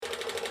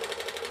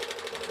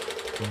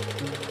Hello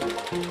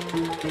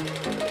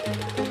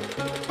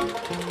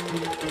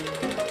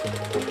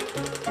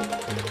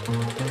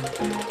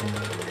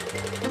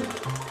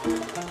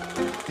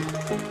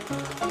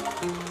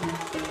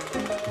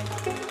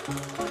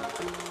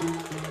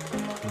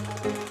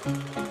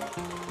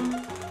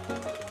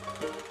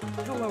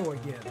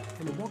again,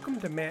 and welcome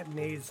to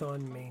Matinees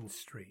on Main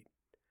Street.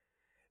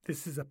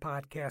 This is a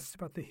podcast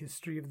about the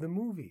history of the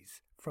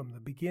movies from the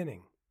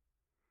beginning.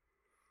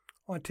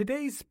 On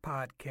today's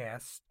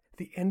podcast,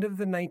 the end of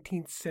the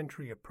 19th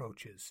century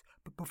approaches,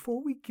 but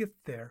before we get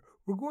there,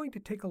 we're going to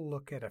take a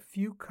look at a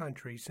few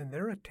countries and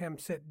their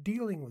attempts at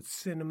dealing with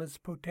cinema's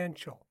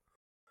potential.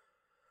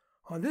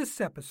 On this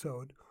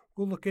episode,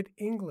 we'll look at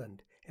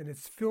England and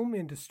its film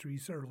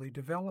industry's early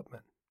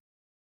development.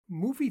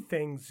 Movie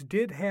things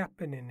did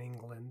happen in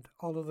England,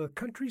 although the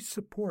country's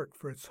support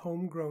for its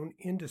homegrown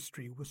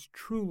industry was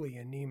truly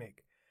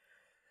anemic.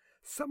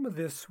 Some of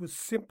this was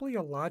simply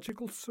a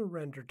logical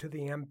surrender to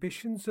the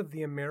ambitions of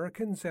the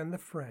Americans and the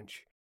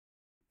French.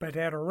 But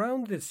at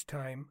around this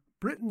time,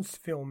 Britain's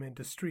film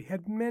industry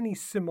had many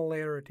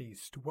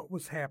similarities to what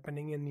was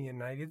happening in the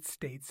United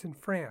States and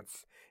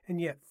France, and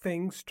yet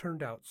things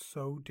turned out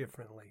so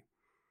differently.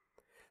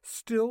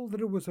 Still,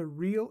 there was a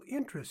real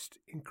interest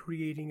in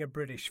creating a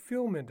British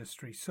film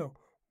industry, so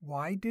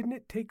why didn't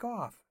it take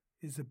off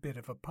is a bit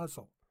of a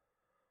puzzle.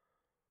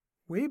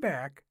 Way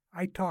back,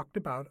 I talked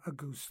about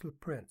Auguste Le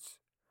Prince,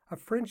 a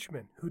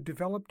Frenchman who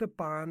developed a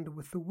bond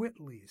with the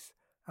Whitleys,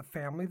 a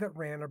family that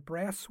ran a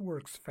brass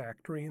works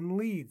factory in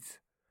Leeds.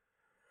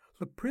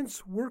 Le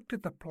Prince worked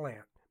at the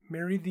plant,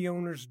 married the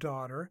owner's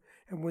daughter,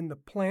 and when the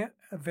plant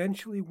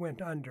eventually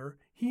went under,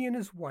 he and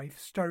his wife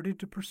started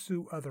to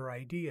pursue other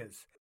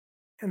ideas.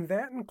 And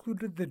that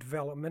included the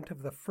development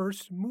of the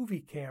first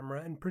movie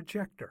camera and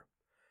projector.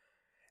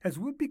 As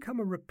would become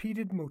a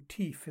repeated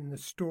motif in the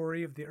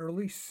story of the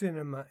early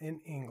cinema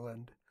in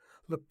England,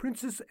 Le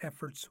Prince's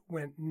efforts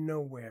went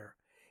nowhere,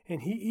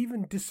 and he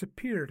even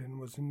disappeared and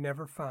was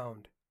never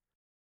found.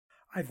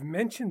 I've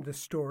mentioned the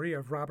story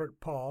of Robert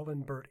Paul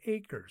and Burt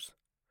Akers.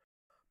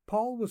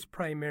 Paul was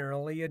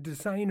primarily a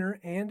designer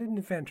and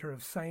inventor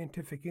of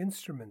scientific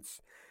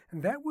instruments,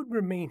 and that would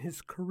remain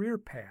his career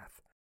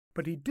path.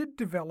 But he did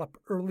develop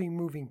early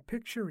moving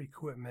picture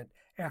equipment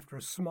after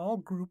a small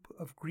group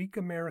of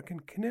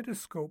Greek-American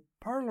kinetoscope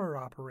parlor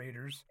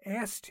operators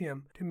asked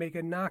him to make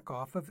a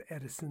knockoff of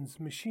Edison's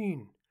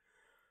machine.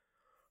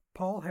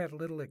 Paul had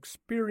little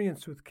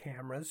experience with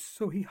cameras,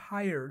 so he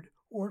hired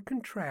or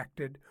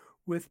contracted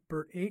with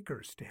Burt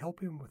Akers to help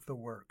him with the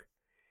work.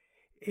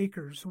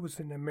 Akers was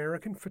an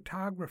American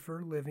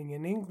photographer living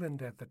in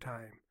England at the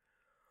time.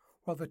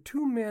 While the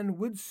two men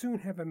would soon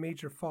have a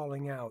major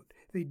falling out,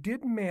 they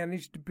did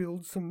manage to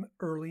build some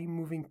early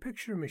moving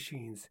picture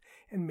machines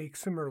and make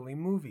some early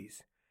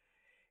movies.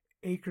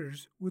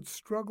 Akers would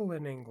struggle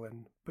in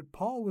England, but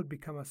Paul would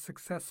become a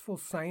successful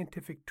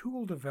scientific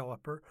tool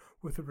developer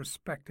with a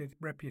respected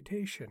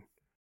reputation.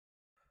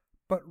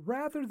 But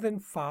rather than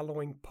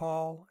following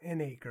Paul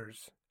and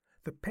Akers,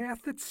 the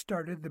path that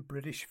started the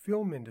British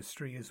film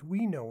industry as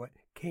we know it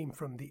came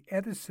from the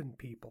Edison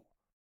people.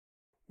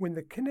 When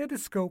the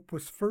kinetoscope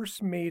was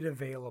first made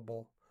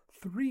available,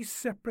 3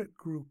 separate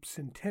groups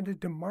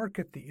intended to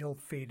market the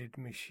ill-fated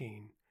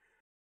machine.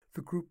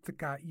 The group that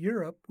got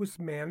Europe was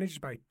managed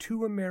by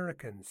 2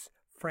 Americans,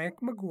 Frank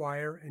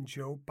McGuire and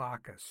Joe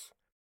Backus.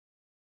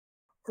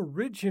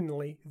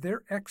 Originally,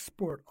 their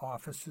export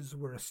offices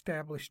were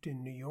established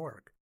in New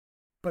York,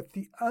 but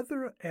the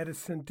other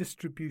Edison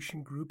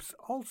distribution groups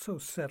also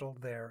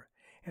settled there,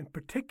 and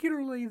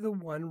particularly the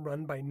one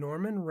run by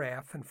Norman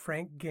Raff and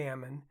Frank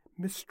Gammon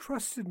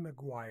mistrusted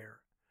McGuire.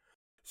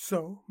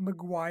 So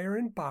McGuire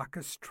and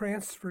Backus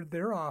transferred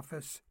their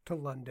office to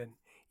London,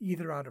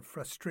 either out of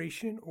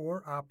frustration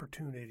or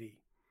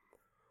opportunity.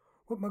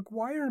 What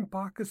McGuire and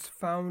Backus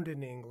found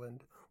in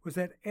England was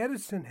that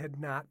Edison had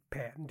not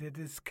patented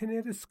his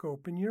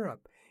kinetoscope in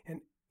Europe,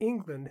 and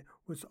England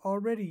was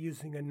already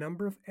using a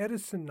number of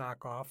Edison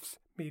knockoffs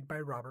made by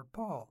Robert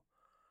Paul.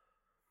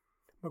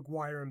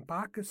 McGuire and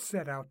Backus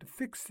set out to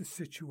fix the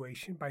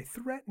situation by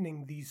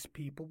threatening these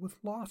people with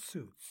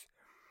lawsuits.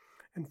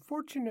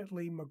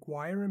 Unfortunately,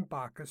 McGuire and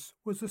Backus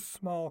was a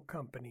small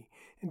company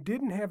and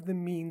didn't have the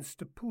means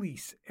to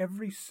police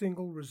every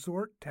single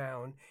resort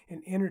town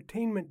and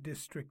entertainment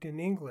district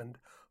in England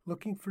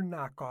looking for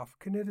knockoff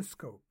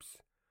kinetoscopes.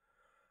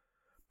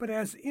 But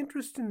as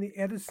interest in the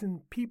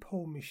Edison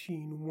peephole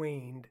machine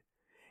waned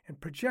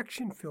and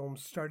projection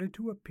films started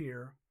to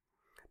appear,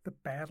 the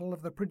Battle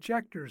of the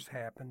Projectors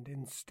happened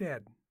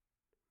instead.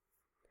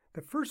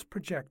 The first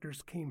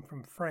projectors came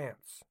from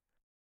France.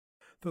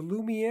 The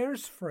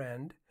Lumiere's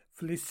friend,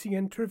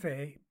 Félicien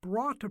Trevet,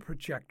 brought a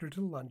projector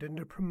to London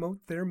to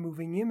promote their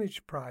moving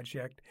image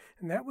project,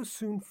 and that was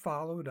soon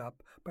followed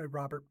up by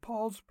Robert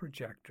Paul's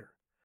projector.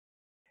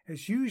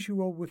 As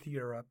usual with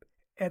Europe,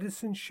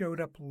 Edison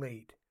showed up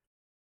late.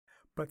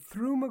 But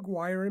through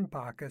McGuire and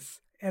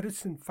Backus,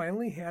 Edison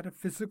finally had a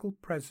physical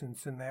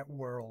presence in that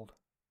world.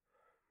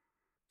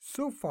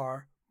 So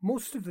far,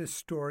 most of this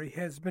story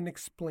has been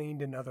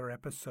explained in other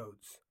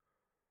episodes.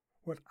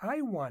 What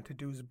I want to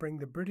do is bring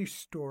the British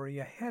story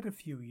ahead a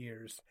few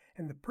years,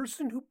 and the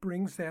person who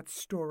brings that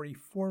story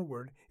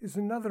forward is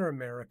another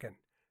American,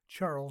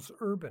 Charles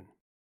Urban.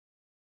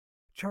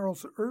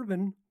 Charles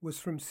Urban was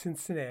from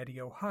Cincinnati,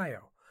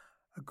 Ohio,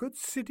 a good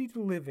city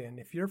to live in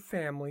if your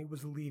family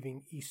was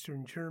leaving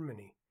Eastern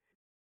Germany.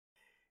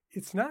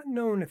 It's not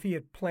known if he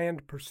had planned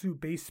to pursue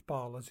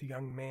baseball as a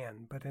young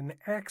man, but an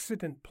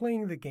accident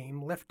playing the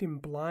game left him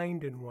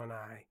blind in one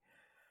eye.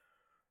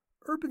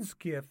 Urban's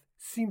gift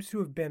seems to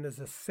have been as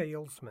a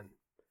salesman.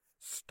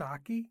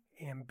 Stocky,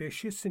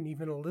 ambitious, and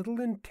even a little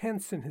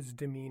intense in his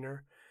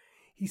demeanor,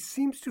 he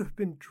seems to have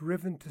been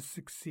driven to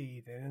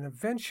succeed and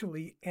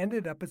eventually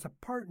ended up as a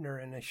partner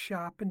in a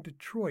shop in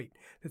Detroit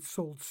that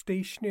sold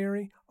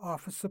stationery,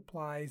 office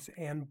supplies,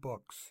 and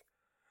books.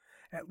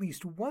 At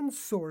least one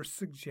source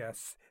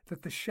suggests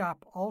that the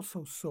shop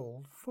also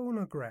sold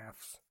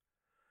phonographs.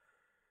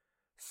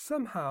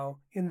 Somehow,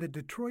 in the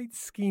Detroit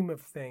scheme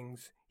of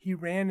things, he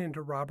ran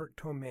into Robert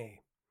Tomei.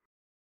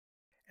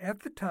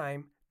 At the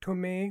time,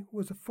 Tomei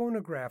was a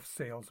phonograph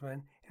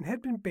salesman and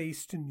had been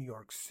based in New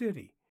York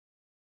City.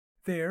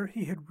 There,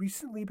 he had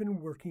recently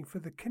been working for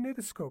the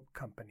Kinetoscope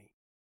Company,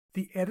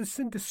 the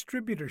Edison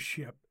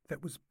distributorship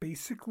that was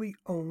basically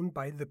owned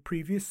by the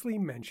previously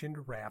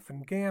mentioned Raff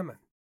and Gammon.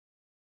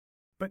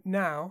 But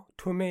now,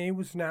 Tomei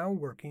was now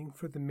working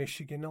for the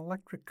Michigan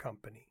Electric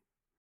Company.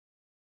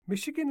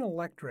 Michigan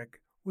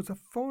Electric was a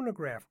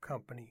phonograph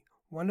company,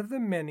 one of the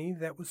many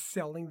that was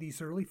selling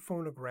these early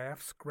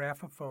phonographs,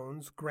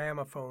 graphophones,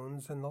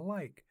 gramophones, and the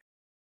like.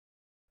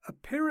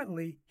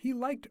 Apparently, he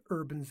liked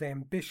Urban's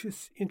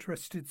ambitious,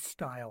 interested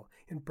style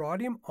and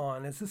brought him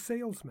on as a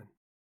salesman.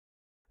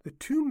 The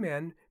two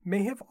men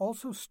may have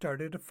also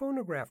started a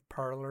phonograph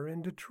parlor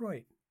in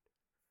Detroit.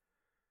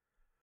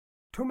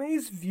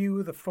 Tomei's view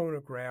of the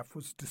phonograph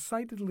was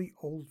decidedly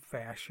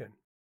old-fashioned.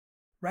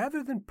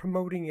 Rather than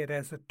promoting it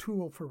as a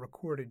tool for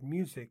recorded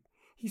music,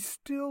 he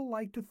still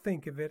liked to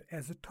think of it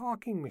as a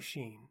talking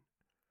machine.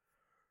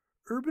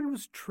 Urban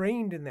was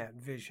trained in that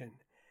vision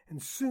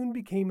and soon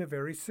became a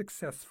very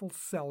successful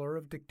seller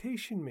of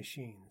dictation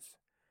machines.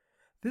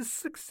 This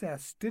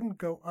success didn't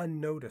go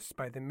unnoticed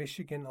by the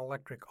Michigan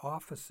Electric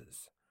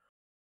offices.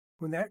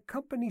 When that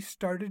company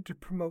started to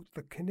promote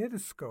the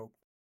kinetoscope,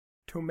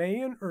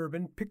 Tomei and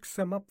Urban picked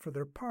some up for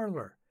their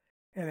parlor,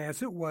 and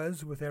as it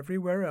was with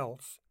everywhere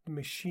else, the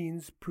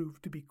machines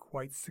proved to be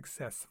quite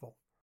successful.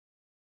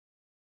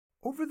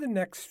 Over the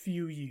next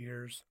few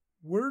years,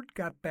 word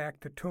got back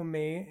to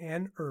Tomei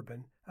and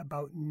Urban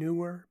about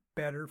newer,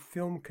 better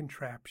film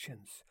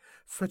contraptions,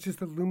 such as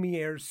the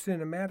Lumiere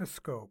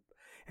cinematoscope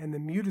and the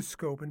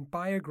mutoscope and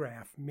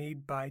biograph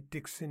made by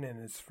Dixon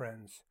and his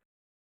friends.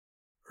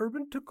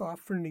 Urban took off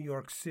for New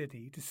York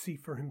City to see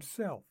for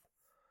himself.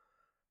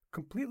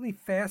 Completely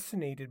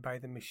fascinated by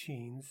the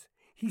machines,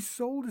 he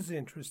sold his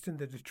interest in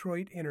the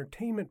Detroit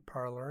entertainment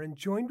parlor and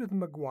joined with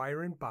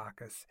Maguire and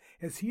Bacchus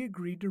as he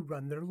agreed to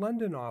run their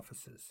London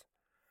offices.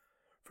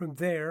 From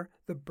there,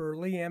 the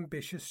burly,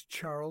 ambitious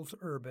Charles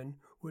Urban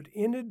would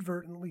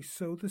inadvertently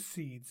sow the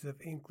seeds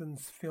of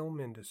England's film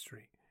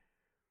industry.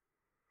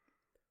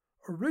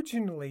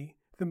 Originally,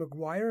 the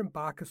Maguire and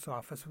Bacchus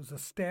office was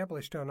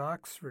established on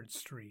Oxford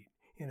Street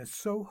in a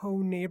Soho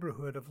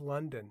neighborhood of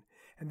London,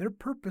 and their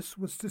purpose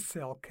was to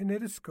sell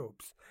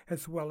kinetoscopes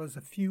as well as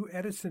a few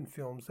Edison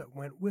films that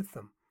went with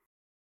them.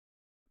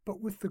 But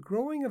with the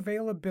growing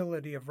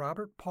availability of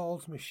Robert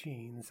Paul's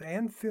machines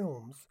and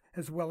films,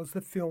 as well as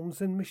the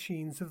films and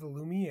machines of the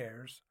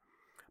Lumieres,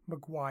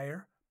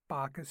 Maguire,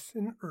 Bacchus,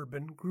 and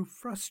Urban grew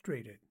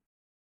frustrated.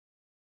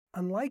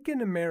 Unlike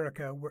in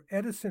America, where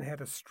Edison had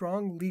a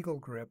strong legal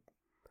grip,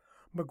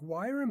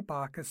 Maguire and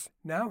Bacchus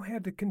now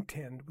had to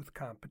contend with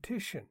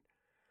competition.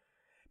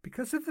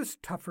 Because of this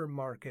tougher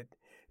market,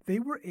 they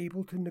were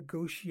able to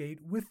negotiate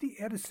with the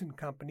Edison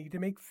Company to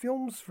make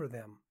films for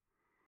them.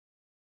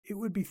 It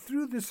would be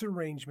through this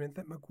arrangement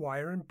that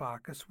Maguire and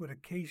Bacchus would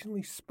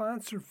occasionally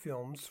sponsor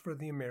films for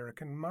the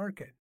American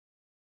market.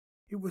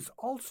 It was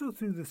also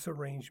through this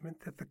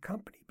arrangement that the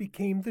company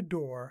became the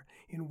door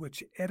in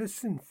which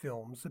Edison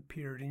films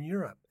appeared in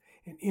Europe,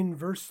 and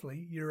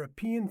inversely,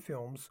 European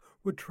films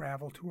would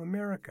travel to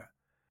America.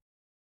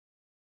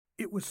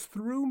 It was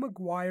through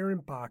Maguire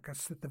and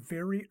Bacchus that the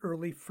very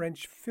early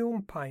French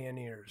film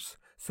pioneers,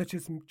 such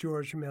as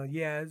Georges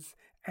Méliès,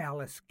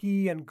 Alice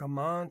Guy, and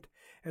Gaumont,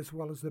 as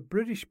well as the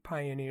British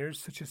pioneers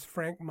such as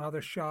Frank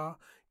Mothershaw,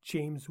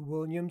 James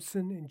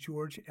Williamson, and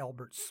George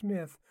Albert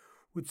Smith,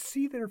 would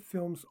see their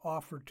films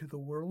offered to the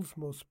world's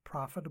most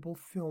profitable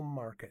film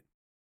market.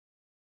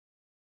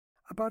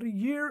 About a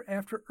year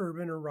after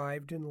Urban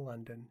arrived in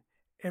London,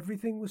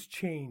 everything was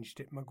changed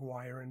at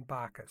Maguire and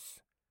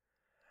Bacchus.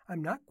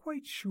 I'm not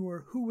quite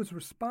sure who was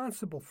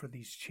responsible for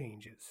these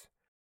changes.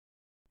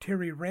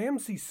 Terry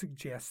Ramsey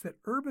suggests that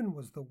Urban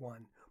was the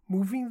one,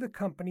 moving the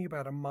company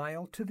about a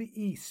mile to the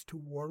east to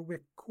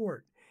Warwick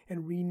Court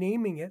and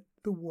renaming it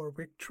the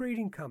Warwick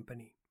Trading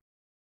Company.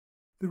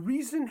 The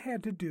reason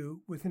had to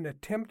do with an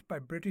attempt by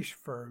British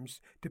firms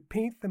to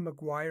paint the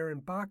Maguire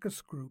and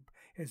Bacchus group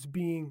as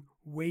being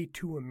way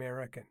too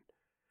American.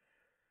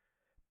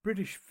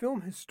 British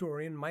film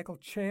historian Michael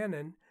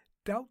Channon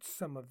doubts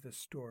some of this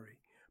story,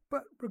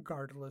 but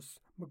regardless,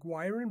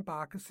 Maguire and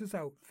Bacchus's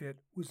outfit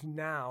was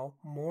now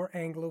more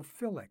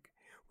Anglophilic,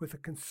 with a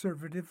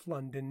conservative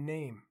London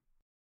name.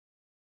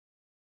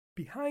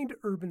 Behind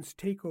Urban's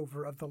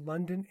takeover of the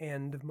London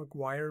end of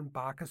Maguire and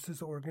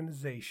Bacchus's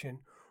organization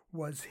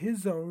was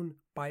his own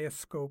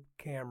Bioscope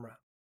camera.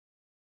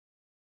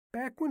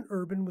 Back when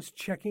Urban was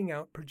checking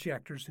out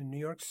projectors in New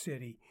York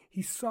City,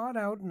 he sought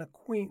out an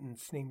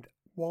acquaintance named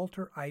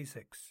Walter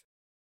Isaacs.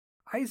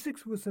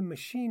 Isaacs was a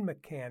machine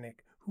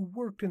mechanic who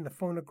worked in the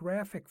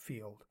phonographic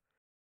field.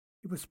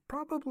 It was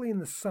probably in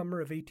the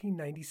summer of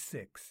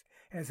 1896,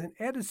 as an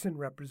Edison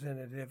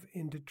representative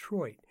in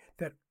Detroit,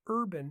 that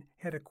Urban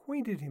had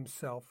acquainted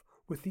himself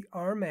with the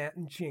Armat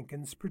and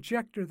Jenkins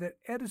projector that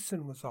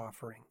Edison was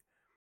offering.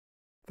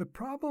 The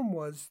problem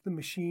was the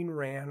machine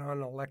ran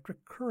on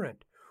electric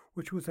current,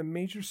 which was a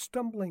major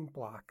stumbling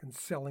block in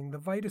selling the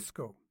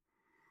Vitascope.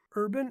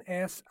 Urban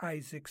asked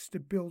Isaacs to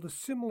build a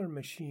similar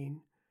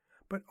machine,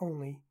 but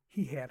only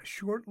he had a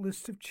short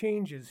list of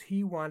changes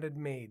he wanted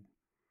made.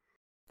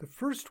 The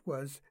first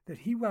was that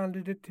he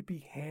wanted it to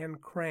be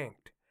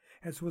hand-cranked,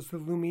 as was the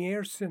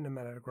Lumiere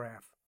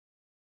cinematograph.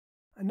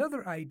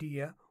 Another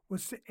idea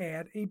was to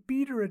add a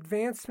beater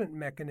advancement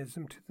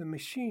mechanism to the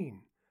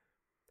machine.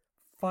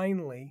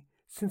 Finally,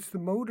 since the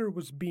motor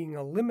was being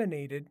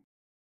eliminated,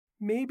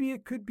 maybe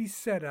it could be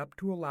set up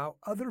to allow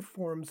other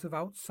forms of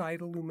outside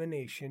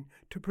illumination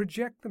to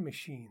project the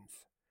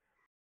machines.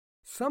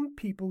 Some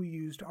people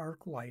used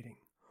arc lighting,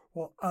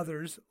 while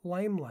others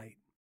limelight.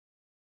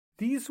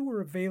 These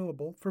were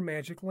available for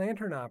magic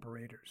lantern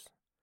operators.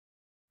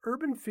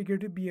 Urban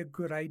figured it'd be a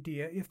good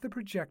idea if the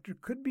projector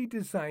could be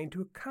designed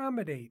to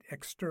accommodate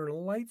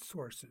external light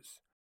sources.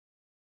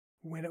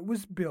 When it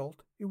was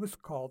built, it was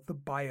called the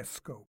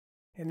Bioscope,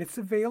 and its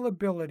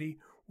availability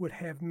would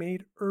have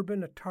made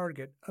Urban a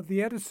target of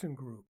the Edison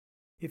Group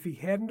if he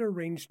hadn't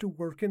arranged to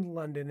work in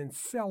London and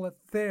sell it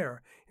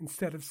there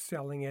instead of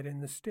selling it in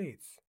the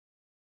States.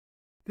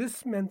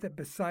 This meant that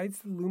besides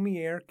the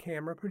Lumiere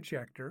camera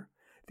projector,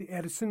 the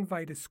Edison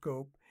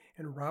Vitascope,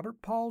 and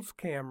Robert Paul's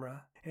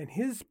camera and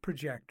his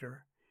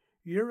projector,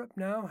 Europe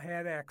now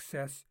had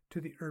access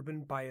to the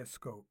Urban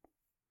Bioscope.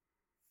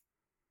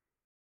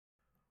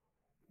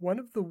 One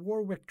of the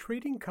Warwick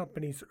Trading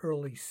Company's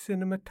early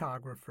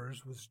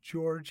cinematographers was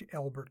George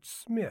Elbert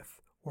Smith,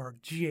 or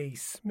J.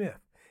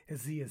 Smith,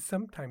 as he is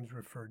sometimes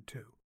referred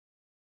to.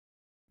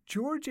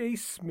 George A.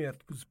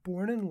 Smith was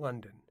born in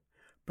London,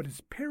 but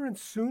his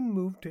parents soon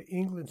moved to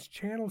England's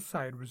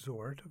Channelside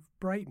resort of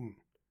Brighton.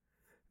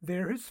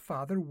 There his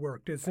father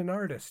worked as an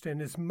artist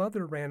and his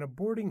mother ran a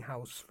boarding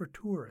house for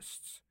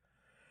tourists.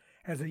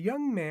 As a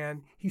young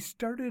man, he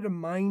started a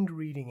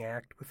mind-reading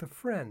act with a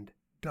friend,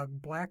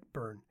 Doug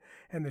Blackburn,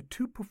 and the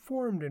two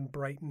performed in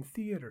Brighton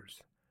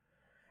theaters.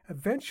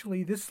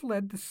 Eventually, this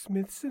led to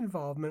Smith's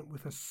involvement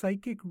with a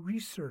psychic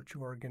research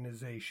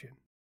organization.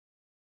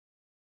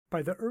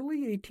 By the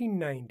early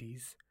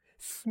 1890s,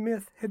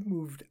 Smith had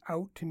moved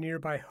out to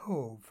nearby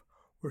Hove,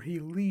 where he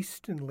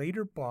leased and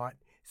later bought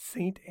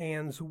St.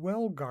 Anne's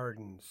Well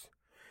Gardens.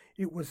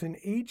 It was an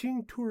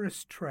aging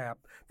tourist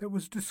trap that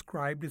was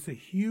described as a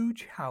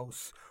huge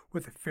house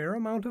with a fair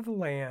amount of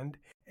land,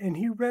 and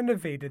he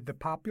renovated the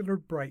popular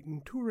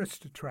Brighton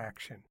tourist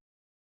attraction.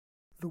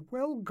 The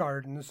Well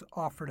Gardens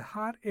offered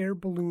hot air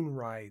balloon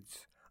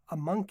rides, a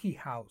monkey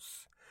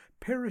house,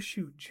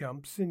 parachute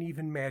jumps, and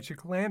even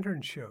magic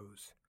lantern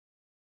shows.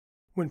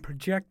 When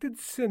projected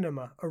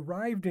cinema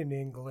arrived in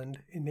England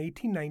in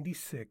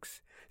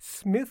 1896,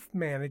 Smith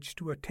managed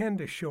to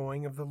attend a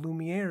showing of the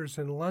Lumieres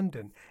in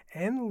London,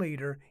 and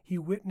later he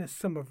witnessed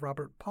some of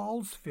Robert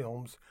Paul's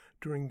films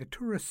during the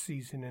tourist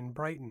season in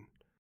Brighton.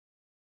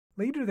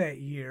 Later that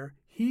year,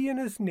 he and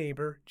his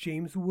neighbor,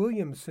 James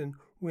Williamson,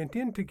 went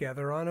in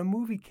together on a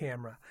movie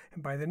camera,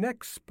 and by the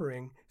next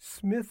spring,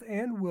 Smith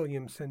and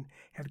Williamson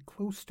had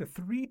close to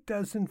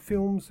 36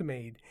 films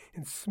made,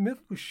 and Smith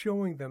was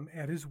showing them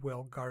at his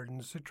Well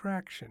Gardens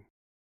attraction.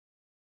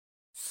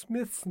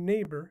 Smith's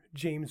neighbor,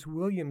 James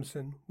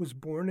Williamson, was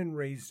born and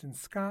raised in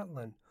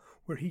Scotland,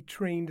 where he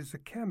trained as a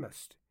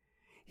chemist.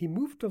 He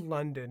moved to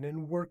London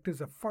and worked as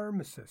a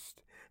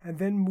pharmacist, and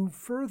then moved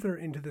further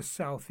into the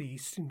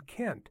southeast in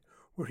Kent,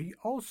 where he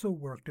also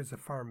worked as a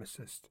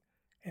pharmacist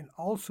and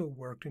also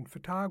worked in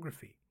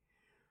photography.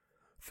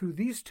 Through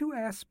these two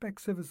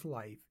aspects of his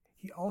life,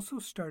 he also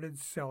started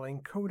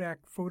selling Kodak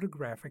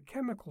photographic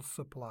chemical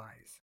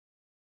supplies.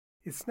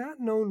 It's not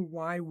known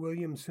why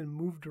Williamson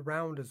moved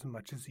around as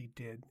much as he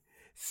did.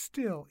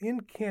 Still,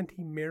 in Kent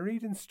he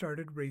married and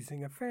started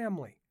raising a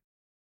family.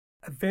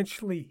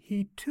 Eventually,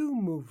 he too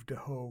moved to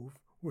Hove,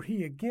 where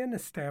he again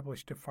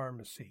established a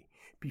pharmacy,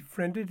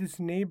 befriended his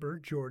neighbor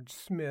George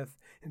Smith,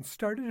 and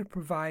started to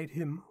provide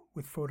him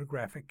with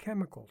photographic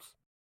chemicals.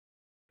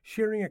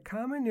 Sharing a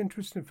common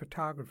interest in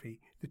photography,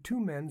 the two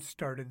men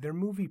started their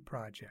movie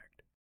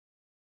project.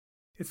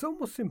 It's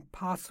almost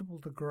impossible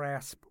to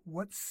grasp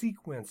what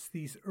sequence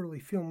these early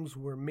films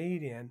were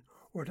made in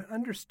or to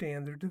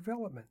understand their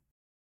development.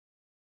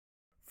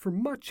 For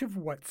much of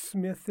what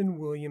Smith and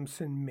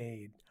Williamson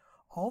made,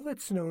 all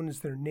that's known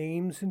is their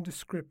names and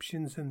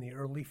descriptions in the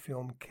early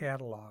film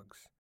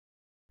catalogs.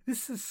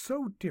 This is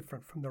so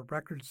different from the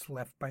records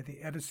left by the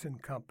Edison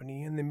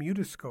Company and the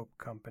Mutoscope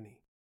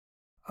Company.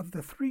 Of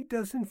the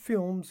 36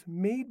 films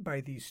made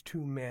by these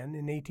two men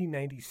in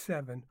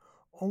 1897,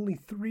 only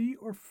 3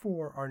 or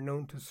 4 are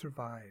known to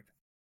survive.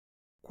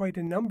 Quite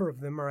a number of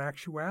them are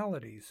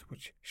actualities,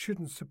 which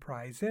shouldn't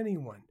surprise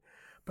anyone,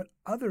 but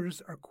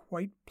others are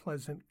quite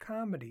pleasant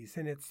comedies,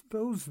 and it's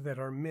those that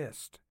are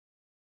missed.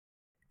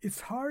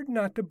 It's hard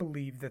not to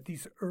believe that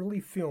these early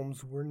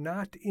films were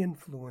not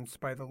influenced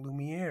by the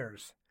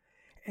Lumieres,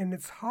 and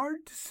it's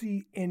hard to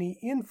see any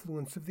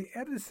influence of the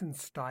Edison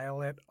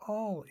style at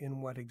all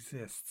in what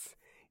exists,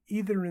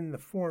 either in the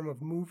form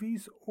of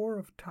movies or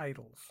of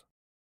titles.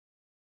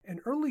 An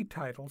early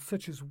title,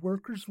 such as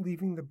Workers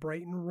Leaving the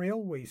Brighton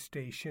Railway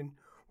Station,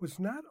 was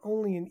not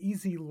only an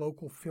easy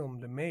local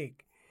film to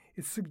make,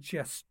 it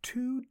suggests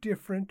 2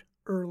 different,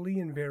 early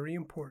and very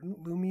important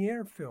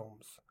Lumiere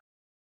films.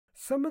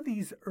 Some of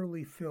these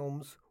early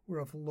films were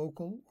of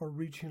local or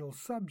regional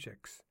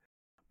subjects,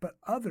 but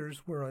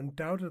others were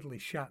undoubtedly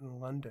shot in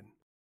London.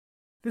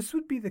 This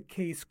would be the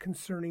case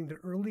concerning the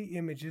early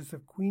images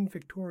of Queen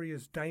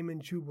Victoria's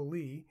Diamond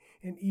Jubilee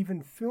and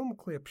even film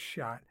clips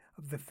shot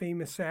of the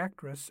famous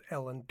actress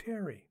Ellen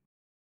Terry.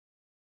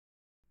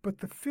 But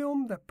the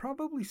film that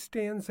probably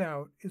stands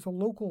out is a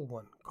local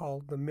one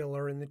called The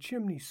Miller and the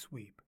Chimney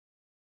Sweep.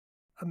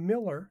 A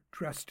miller,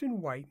 dressed in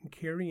white and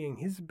carrying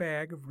his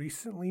bag of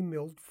recently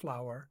milled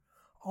flour,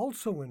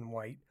 also in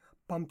white,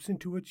 bumps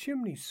into a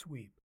chimney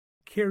sweep,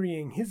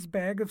 carrying his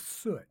bag of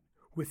soot,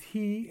 with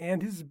he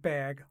and his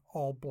bag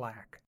all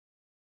black.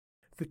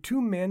 The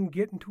 2 men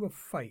get into a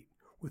fight,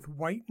 with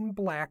white and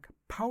black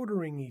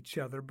powdering each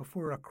other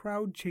before a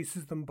crowd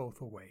chases them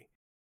both away.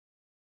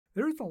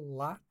 There's a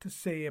lot to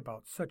say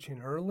about such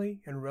an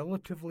early and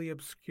relatively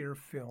obscure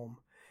film,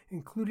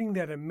 including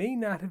that it may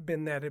not have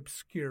been that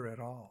obscure at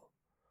all.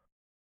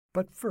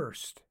 But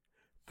first,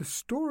 the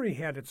story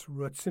had its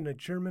roots in a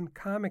German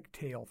comic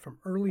tale from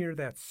earlier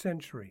that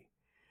century.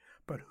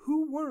 But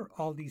who were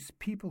all these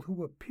people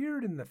who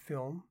appeared in the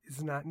film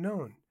is not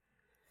known.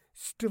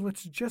 Still,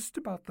 it's just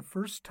about the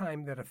first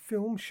time that a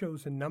film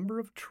shows a number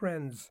of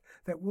trends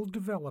that will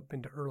develop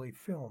into early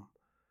film.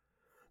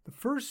 The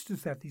first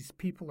is that these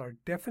people are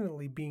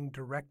definitely being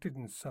directed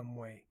in some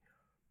way,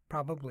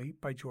 probably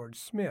by George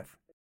Smith.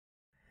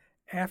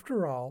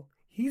 After all,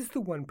 he's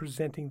the one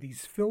presenting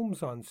these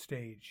films on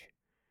stage.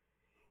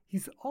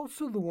 He's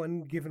also the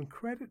one given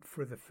credit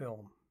for the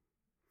film.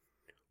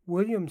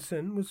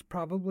 Williamson was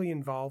probably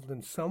involved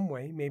in some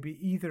way, maybe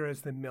either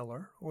as the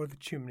miller or the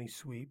chimney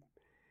sweep.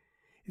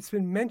 It's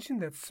been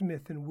mentioned that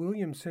Smith and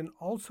Williamson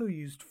also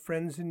used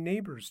friends and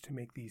neighbors to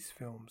make these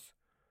films.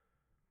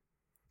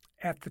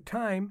 At the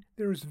time,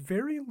 there was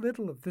very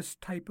little of this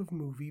type of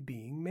movie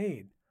being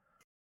made.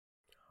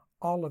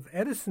 All of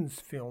Edison's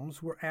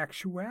films were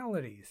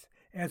actualities,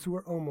 as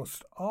were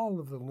almost all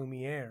of the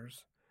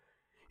Lumieres.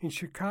 In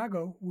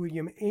Chicago,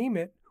 William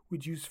Ament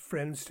would use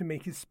friends to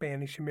make his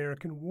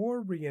Spanish-American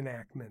War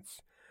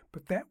reenactments,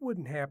 but that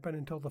wouldn't happen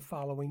until the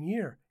following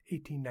year,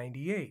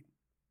 1898.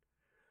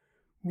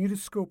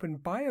 Mutoscope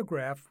and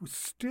Biograph was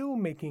still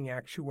making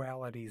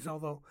actualities,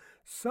 although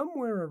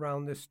somewhere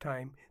around this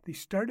time they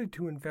started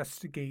to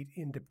investigate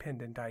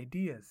independent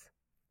ideas.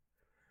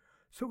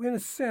 So in a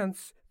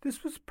sense,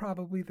 this was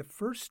probably the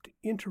first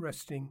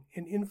interesting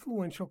and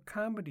influential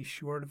comedy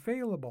short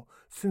available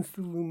since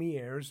the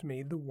Lumieres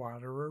made The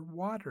Waterer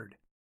Watered,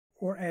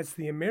 or as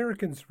the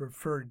Americans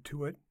referred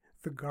to it,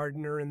 The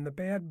Gardener and the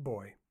Bad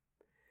Boy.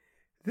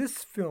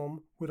 This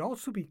film would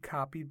also be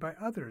copied by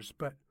others,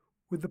 but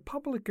would the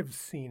public have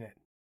seen it?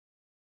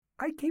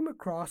 I came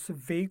across a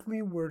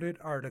vaguely worded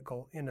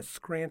article in a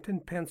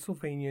Scranton,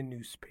 Pennsylvania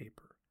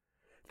newspaper.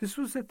 This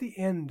was at the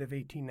end of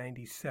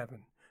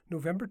 1897.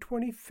 November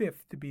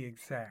 25th to be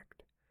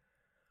exact.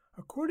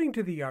 According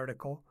to the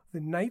article, the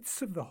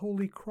Knights of the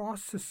Holy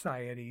Cross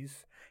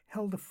Societies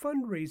held a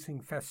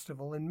fundraising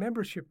festival and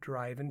membership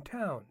drive in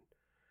town.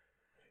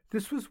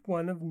 This was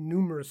one of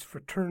numerous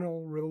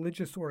fraternal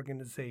religious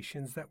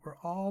organizations that were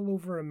all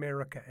over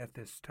America at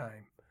this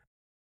time.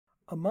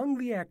 Among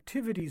the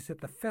activities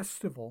at the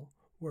festival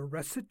were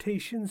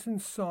recitations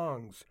and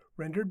songs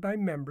rendered by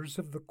members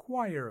of the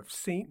choir of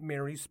St.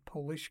 Mary's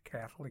Polish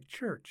Catholic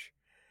Church,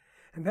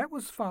 and that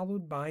was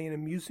followed by an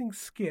amusing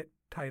skit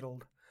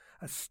titled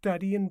A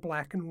Study in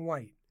Black and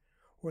White,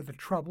 or The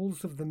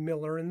Troubles of the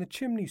Miller and the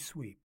Chimney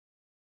Sweep.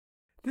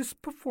 This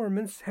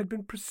performance had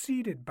been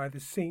preceded by the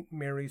St.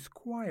 Mary's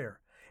Choir,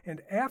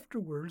 and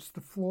afterwards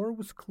the floor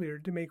was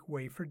cleared to make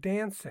way for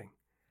dancing.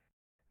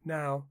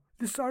 Now,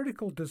 this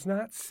article does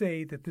not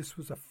say that this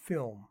was a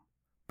film,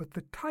 but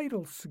the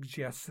title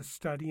suggests A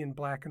Study in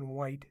Black and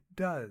White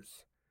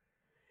does.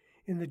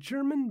 In the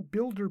German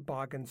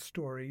Bilderbogen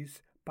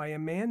stories by a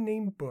man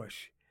named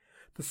Bush,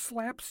 the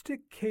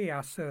slapstick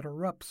chaos that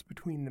erupts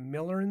between the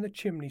miller and the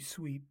chimney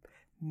sweep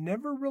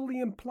never really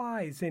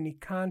implies any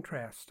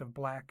contrast of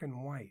black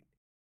and white.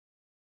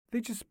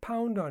 They just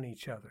pound on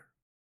each other.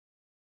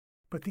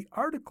 But the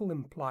article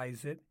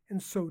implies it,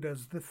 and so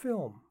does the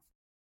film.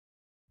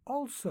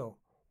 Also,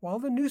 while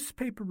the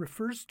newspaper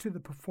refers to the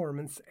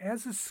performance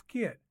as a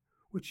skit,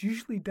 which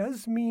usually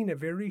does mean a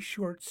very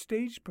short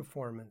stage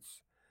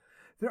performance,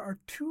 there are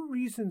two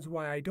reasons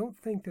why I don't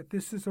think that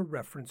this is a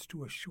reference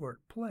to a short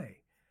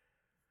play.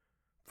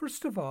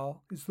 First of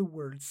all is the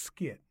word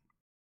skit.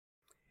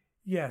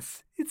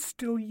 Yes, it's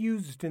still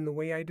used in the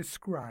way I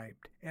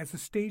described, as a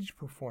stage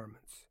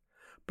performance,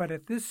 but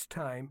at this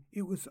time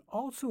it was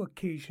also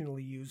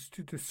occasionally used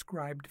to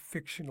describe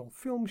fictional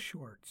film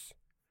shorts.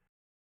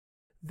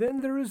 Then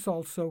there is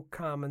also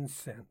common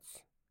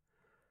sense.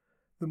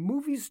 The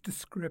movie's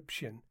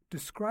description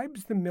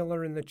describes the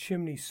miller and the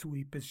chimney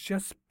sweep as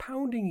just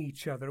pounding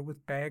each other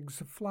with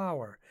bags of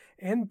flour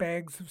and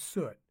bags of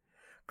soot,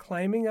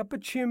 climbing up a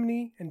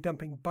chimney and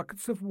dumping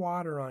buckets of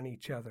water on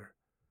each other.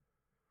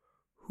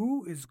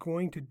 Who is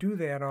going to do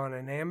that on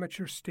an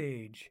amateur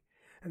stage?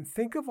 And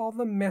think of all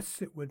the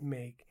mess it would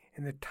make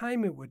and the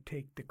time it would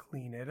take to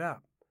clean it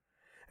up,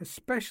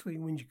 especially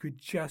when you could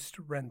just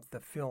rent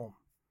the film.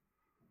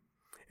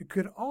 It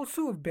could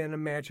also have been a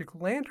magic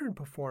lantern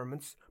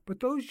performance, but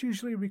those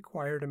usually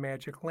required a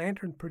magic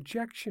lantern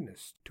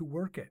projectionist to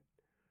work it.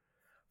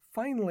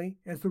 Finally,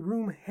 as the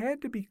room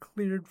had to be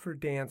cleared for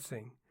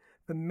dancing,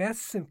 the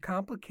mess and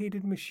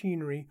complicated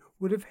machinery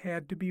would have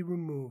had to be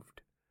removed.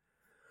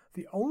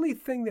 The only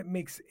thing that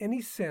makes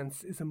any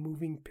sense is a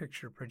moving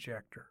picture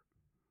projector.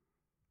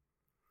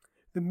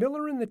 The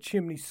Miller and the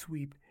Chimney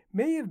Sweep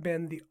may have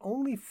been the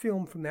only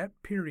film from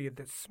that period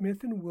that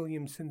Smith and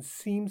Williamson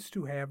seems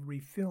to have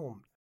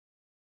refilmed.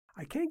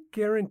 I can't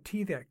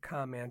guarantee that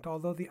comment,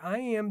 although the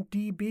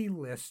IMDb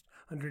list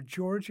under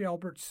George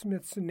Albert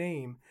Smith's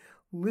name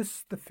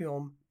lists the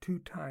film 2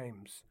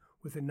 times,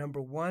 with a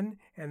number 1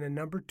 and a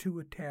number 2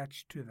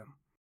 attached to them.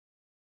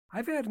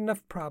 I've had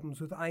enough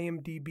problems with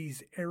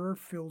IMDb's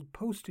error-filled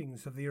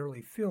postings of the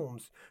early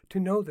films to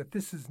know that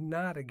this is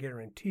not a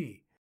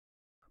guarantee.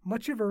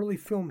 Much of early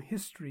film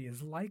history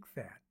is like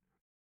that.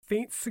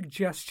 Faint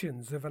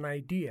suggestions of an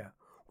idea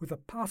with a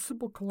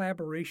possible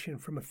collaboration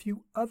from a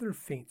few other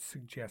faint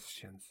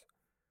suggestions.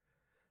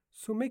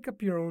 So make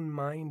up your own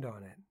mind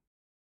on it.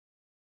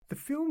 The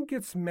film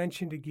gets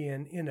mentioned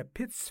again in a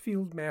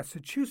Pittsfield,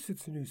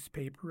 Massachusetts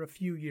newspaper a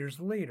few years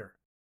later.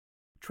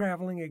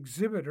 Traveling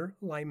exhibitor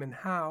Lyman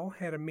Howe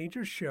had a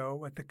major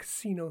show at the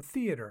Casino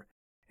Theater,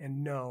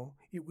 and no,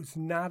 it was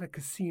not a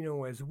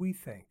casino as we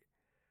think.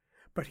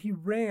 But he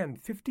ran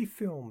 50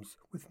 films,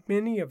 with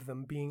many of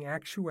them being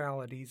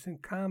actualities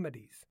and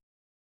comedies.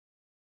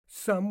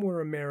 Some were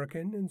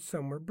American and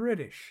some were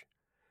British.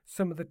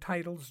 Some of the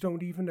titles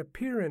don't even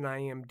appear in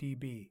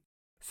IMDb,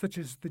 such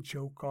as The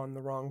Joke on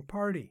the Wrong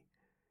Party.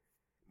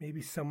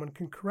 Maybe someone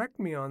can correct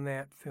me on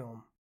that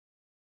film.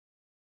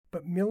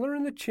 But Miller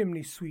and the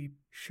Chimney Sweep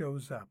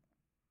shows up.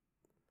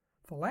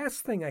 The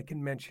last thing I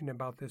can mention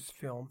about this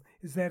film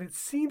is that it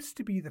seems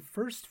to be the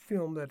first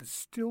film that is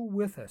still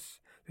with us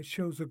that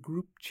shows a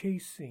group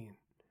chase scene.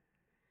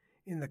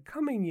 In the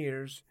coming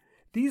years,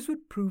 these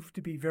would prove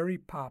to be very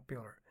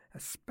popular,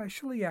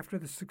 especially after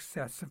the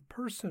success of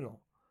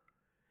Personal.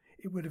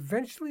 It would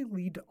eventually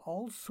lead to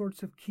all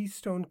sorts of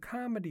Keystone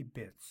comedy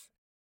bits,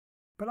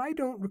 but I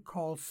don't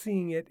recall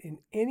seeing it in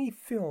any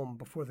film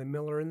before The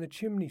Miller and the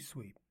Chimney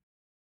Sweep.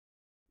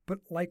 But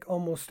like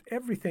almost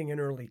everything in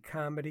early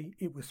comedy,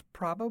 it was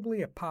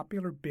probably a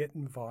popular bit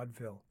in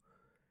vaudeville.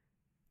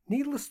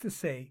 Needless to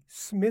say,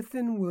 Smith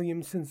and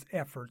Williamson's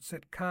efforts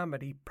at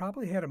comedy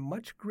probably had a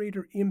much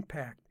greater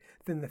impact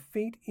than the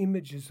faint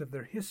images of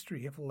their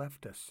history have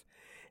left us,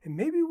 and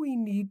maybe we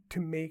need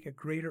to make a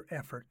greater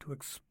effort to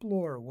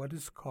explore what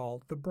is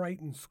called the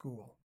Brighton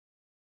School.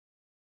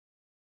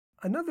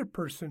 Another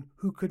person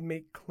who could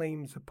make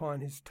claims upon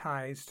his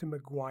ties to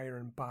Maguire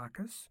and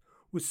Bacchus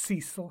was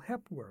Cecil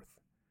Hepworth.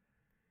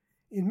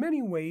 In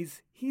many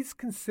ways, he's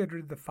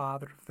considered the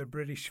father of the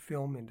British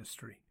film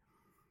industry.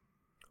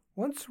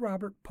 Once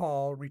Robert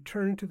Paul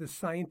returned to the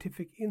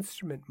scientific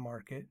instrument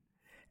market,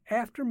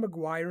 after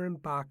Maguire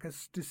and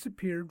Bacchus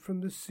disappeared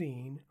from the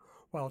scene,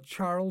 while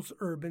Charles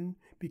Urban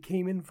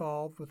became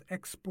involved with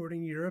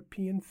exporting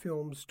European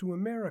films to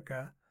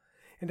America,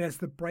 and as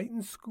the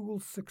Brighton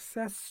School's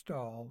success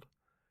stalled,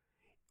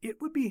 it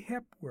would be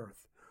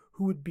Hepworth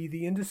who would be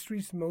the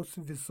industry's most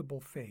visible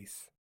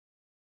face.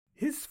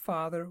 His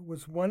father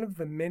was one of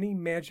the many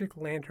magic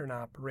lantern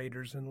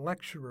operators and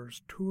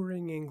lecturers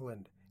touring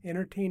England,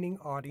 entertaining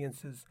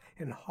audiences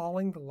and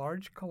hauling the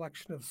large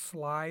collection of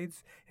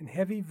slides and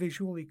heavy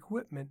visual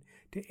equipment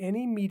to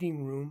any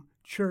meeting room,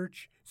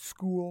 church,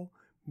 school,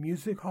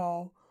 music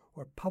hall,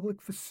 or public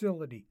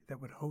facility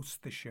that would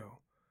host the show.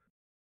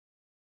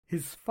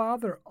 His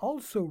father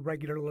also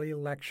regularly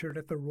lectured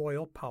at the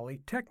Royal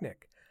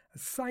Polytechnic, a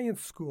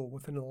science school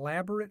with an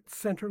elaborate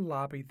center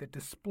lobby that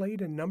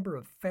displayed a number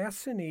of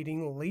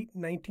fascinating late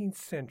 19th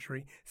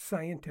century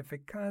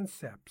scientific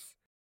concepts.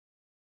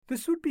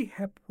 This would be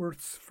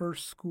Hepworth's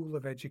first school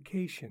of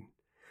education,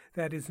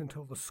 that is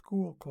until the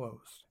school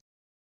closed.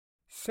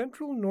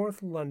 Central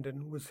North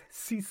London was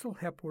Cecil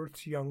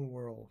Hepworth's young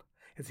world,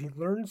 as he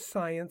learned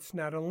science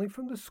not only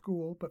from the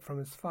school but from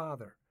his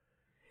father.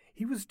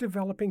 He was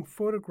developing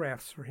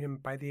photographs for him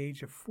by the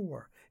age of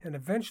 4 and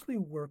eventually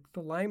worked the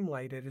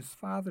limelight at his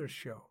father's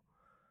show.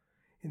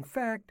 In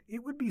fact,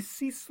 it would be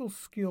Cecil's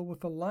skill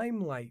with the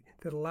limelight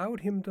that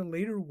allowed him to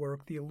later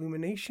work the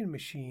illumination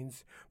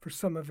machines for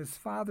some of his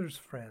father's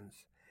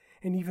friends.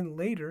 And even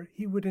later,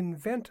 he would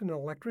invent an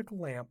electric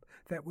lamp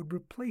that would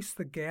replace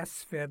the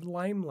gas-fed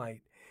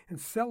limelight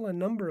and sell a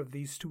number of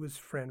these to his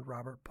friend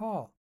Robert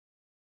Paul.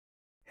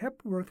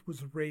 Hepworth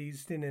was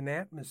raised in an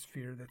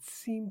atmosphere that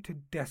seemed to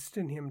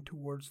destine him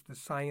towards the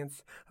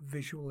science of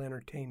visual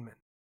entertainment.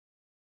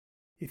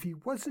 If he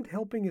wasn't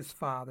helping his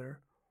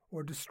father,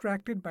 or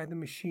distracted by the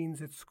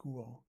machines at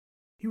school,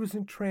 he was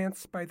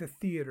entranced by the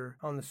theater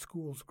on the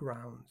school's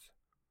grounds.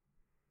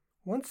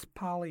 Once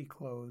Poly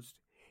closed,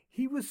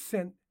 he was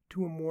sent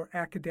to a more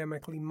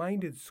academically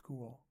minded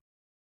school.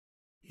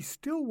 He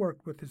still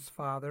worked with his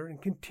father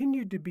and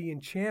continued to be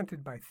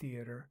enchanted by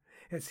theater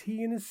as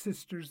he and his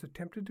sisters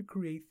attempted to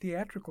create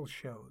theatrical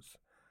shows.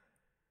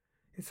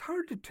 It's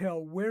hard to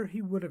tell where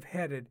he would have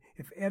headed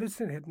if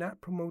Edison had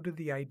not promoted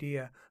the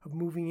idea of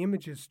moving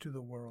images to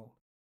the world.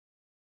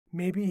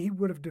 Maybe he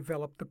would have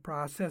developed the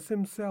process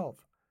himself.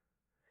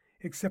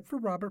 Except for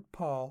Robert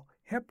Paul,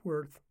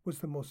 Hepworth was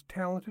the most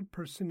talented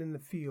person in the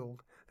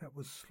field that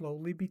was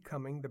slowly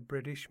becoming the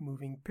British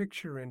moving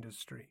picture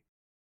industry.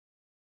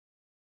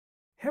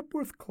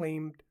 Hepworth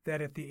claimed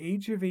that at the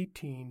age of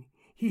 18,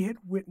 he had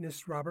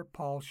witnessed Robert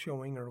Paul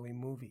showing early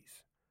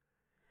movies.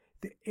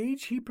 The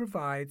age he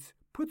provides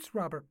puts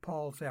Robert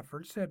Paul's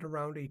efforts at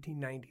around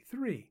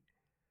 1893,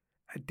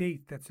 a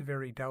date that's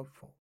very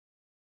doubtful.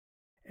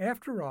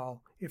 After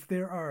all, if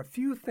there are a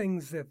few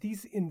things that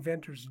these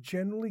inventors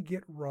generally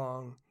get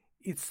wrong,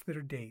 it's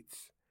their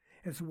dates,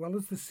 as well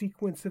as the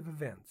sequence of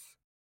events.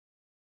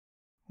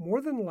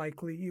 More than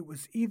likely, it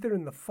was either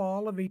in the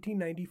fall of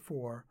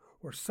 1894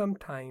 or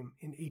sometime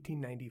in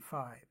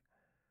 1895.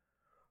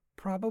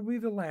 Probably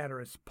the latter,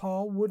 as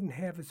Paul wouldn't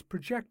have his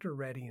projector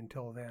ready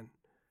until then.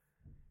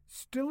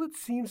 Still, it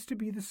seems to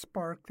be the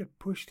spark that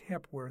pushed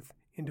Hepworth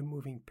into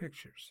moving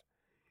pictures.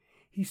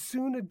 He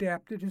soon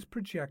adapted his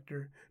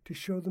projector to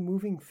show the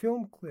moving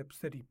film clips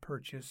that he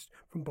purchased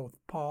from both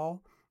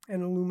Paul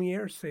and a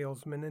Lumiere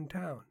salesman in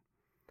town.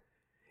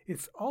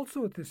 It's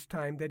also at this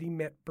time that he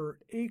met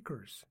Burt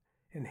Akers,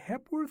 and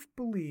Hepworth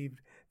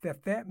believed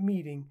that that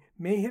meeting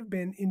may have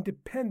been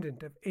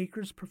independent of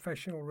Akers'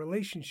 professional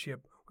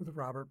relationship with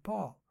Robert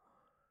Paul.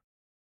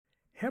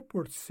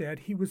 Hepworth said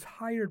he was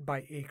hired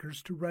by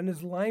Akers to run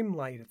his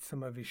limelight at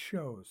some of his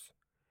shows.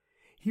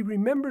 He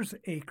remembers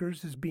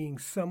Akers as being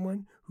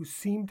someone who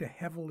seemed to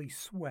heavily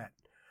sweat,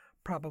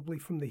 probably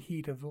from the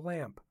heat of the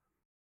lamp.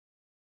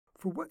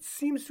 For what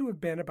seems to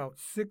have been about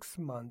 6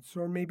 months,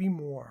 or maybe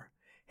more,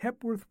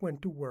 Hepworth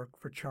went to work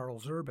for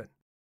Charles Urban.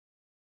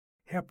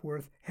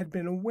 Hepworth had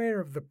been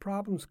aware of the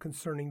problems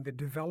concerning the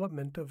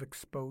development of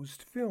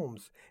exposed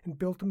films and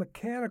built a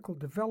mechanical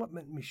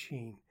development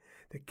machine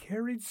that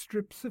carried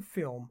strips of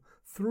film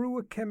through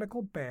a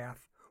chemical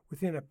bath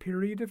within a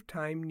period of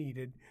time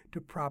needed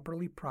to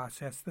properly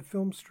process the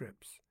film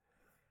strips.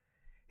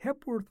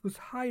 Hepworth was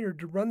hired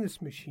to run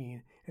this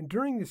machine, and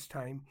during this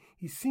time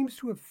he seems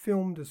to have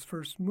filmed his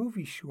first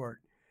movie short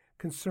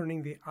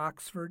concerning the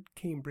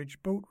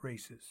Oxford-Cambridge boat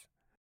races.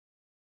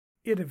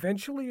 It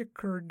eventually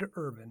occurred to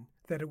Urban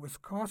that it was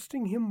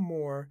costing him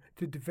more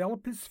to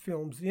develop his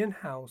films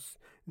in-house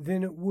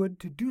than it would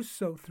to do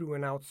so through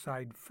an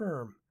outside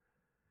firm.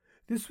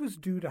 This was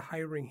due to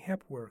hiring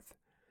Hepworth,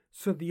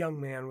 so the young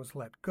man was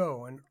let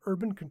go, and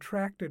Urban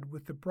contracted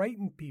with the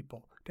Brighton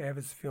people to have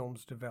his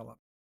films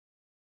developed.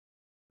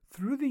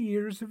 Through the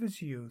years of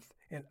his youth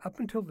and up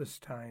until this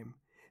time,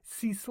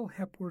 Cecil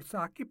Hepworth's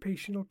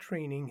occupational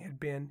training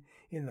had been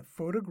in the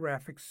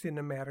photographic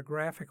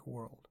cinematographic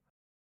world.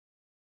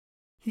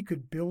 He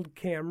could build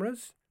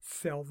cameras,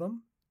 sell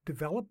them,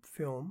 develop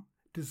film,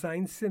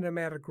 design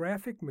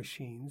cinematographic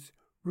machines,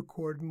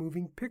 record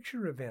moving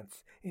picture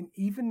events, and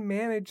even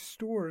manage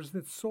stores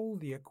that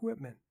sold the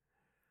equipment.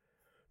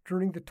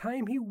 During the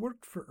time he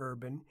worked for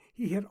Urban,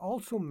 he had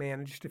also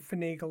managed to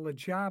finagle a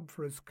job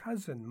for his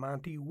cousin,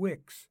 Monty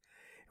Wicks,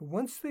 and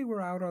once they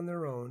were out on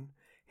their own,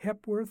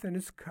 Hepworth and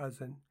his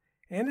cousin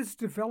and his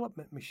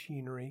development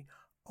machinery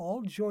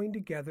all joined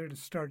together to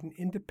start an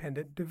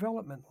independent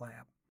development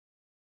lab.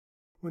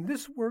 When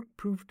this work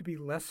proved to be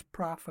less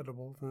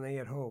profitable than they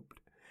had hoped,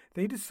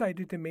 they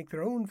decided to make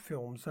their own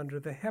films under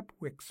the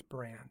Hepwicks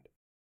brand.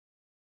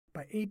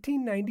 By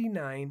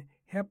 1899,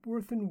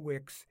 Hepworth and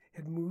Wicks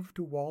had moved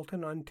to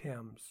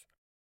Walton-on-Thames,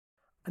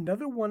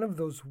 another one of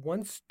those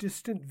once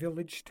distant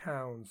village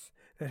towns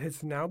that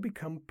has now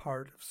become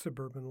part of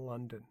suburban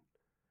London.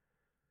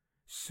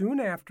 Soon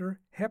after,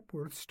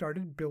 Hepworth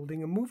started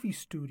building a movie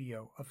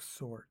studio of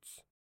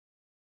sorts.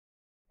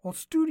 While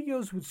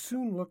studios would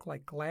soon look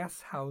like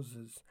glass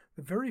houses,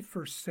 the very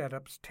first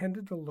setups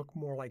tended to look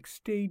more like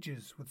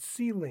stages with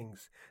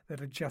ceilings that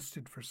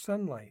adjusted for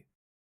sunlight.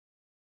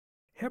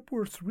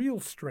 Hepworth's real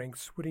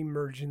strengths would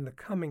emerge in the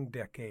coming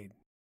decade.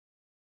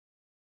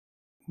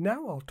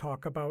 Now I'll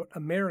talk about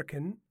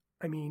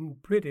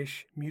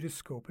British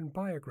Mutoscope and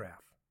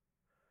Biograph.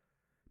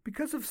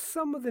 Because of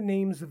some of the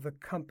names of the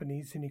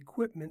companies and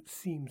equipment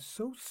seem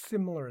so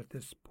similar at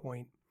this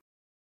point,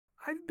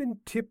 I've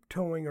been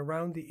tiptoeing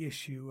around the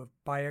issue of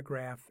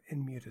Biograph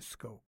and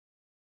Mutoscope.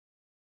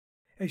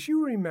 As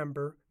you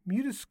remember,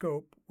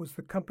 Mutoscope was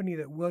the company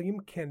that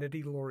William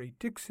Kennedy Laurie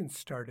Dixon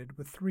started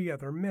with 3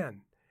 other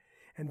men,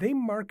 and they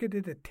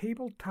marketed a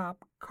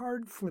tabletop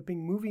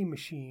card-flipping movie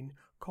machine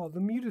called the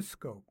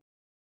Mutoscope,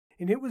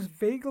 and it was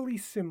vaguely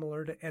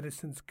similar to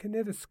Edison's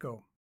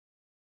kinetoscope.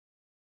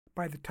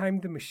 By the time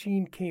the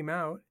machine came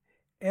out,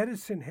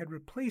 Edison had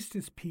replaced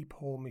his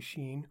peephole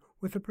machine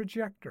with a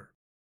projector.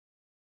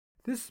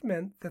 This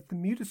meant that the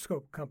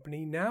Mutoscope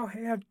company now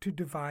had to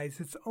devise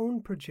its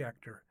own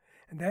projector,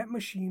 and that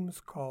machine was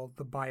called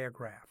the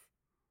Biograph.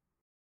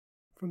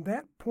 From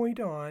that point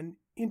on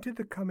into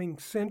the coming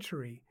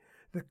century,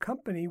 the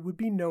company would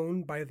be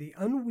known by the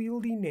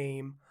unwieldy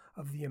name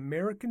of the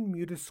American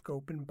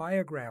Mutoscope and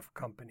Biograph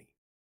Company.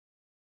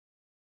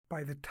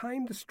 By the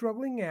time the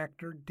struggling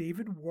actor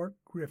David Wark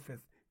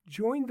Griffith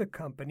joined the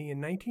company in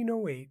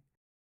 1908,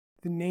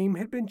 the name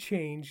had been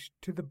changed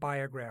to the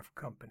Biograph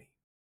Company.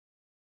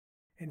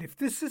 And if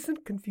this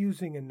isn't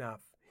confusing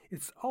enough,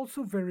 it's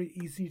also very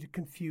easy to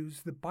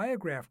confuse the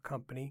Biograph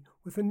Company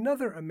with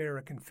another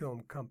American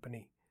film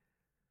company,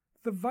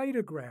 the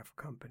Vitagraph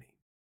Company.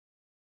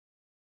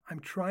 I'm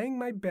trying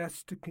my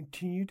best to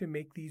continue to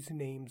make these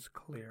names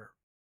clear.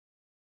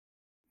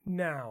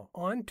 Now,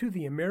 on to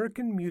the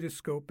American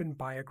Mutoscope and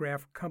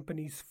Biograph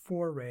Company's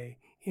foray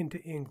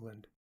into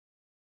England.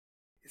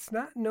 It's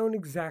not known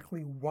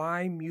exactly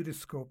why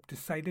Mutoscope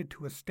decided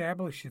to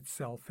establish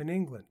itself in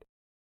England.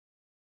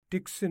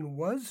 Dixon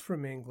was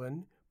from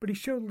England, but he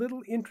showed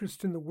little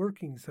interest in the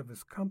workings of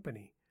his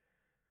company.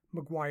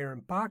 Maguire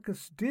and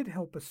Bacchus did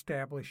help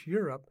establish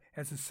Europe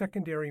as a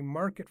secondary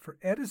market for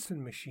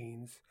Edison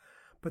machines,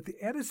 but the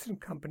Edison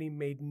company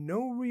made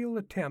no real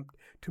attempt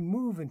to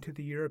move into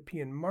the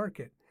European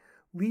market,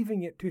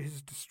 leaving it to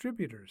his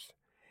distributors,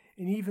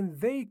 and even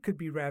they could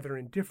be rather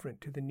indifferent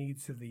to the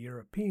needs of the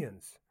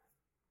Europeans.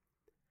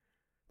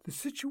 The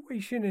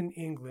situation in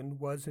England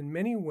was in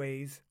many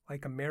ways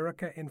like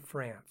America and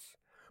France,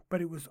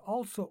 but it was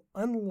also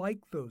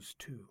unlike those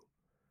two.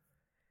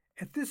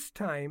 At this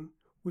time,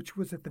 which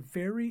was at the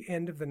very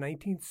end of the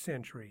 19th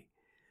century,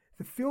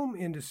 the film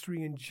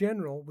industry in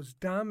general was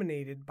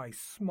dominated by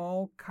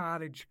small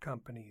cottage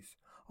companies,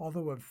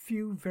 although a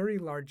few very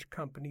large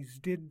companies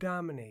did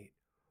dominate.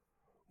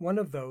 One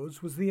of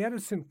those was the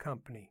Edison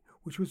Company,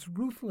 which was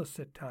ruthless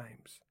at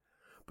times,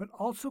 but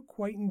also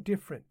quite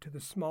indifferent to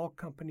the small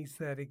companies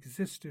that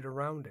existed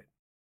around it.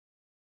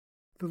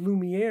 The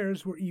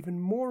Lumieres were even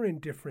more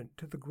indifferent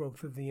to the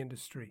growth of the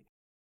industry,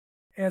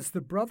 as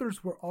the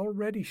brothers were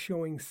already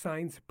showing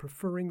signs of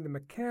preferring the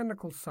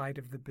mechanical side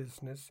of the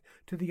business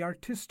to the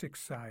artistic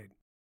side.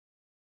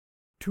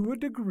 To a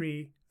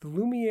degree, the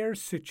Lumiere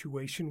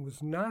situation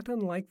was not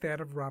unlike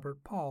that of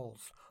Robert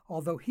Paul's,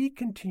 although he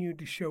continued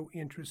to show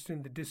interest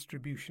in the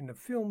distribution of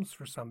films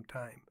for some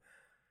time.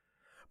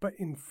 But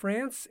in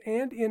France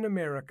and in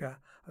America,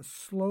 a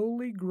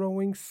slowly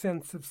growing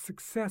sense of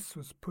success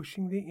was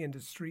pushing the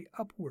industry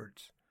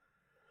upwards.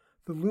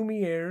 The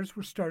Lumieres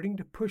were starting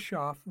to push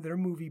off their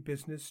movie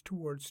business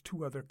towards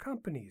 2 other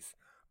companies,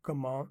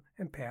 Gaumont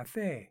and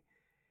Pathé.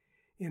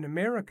 In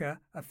America,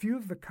 a few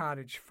of the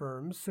cottage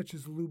firms, such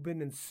as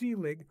Lubin and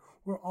Selig,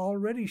 were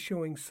already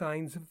showing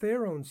signs of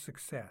their own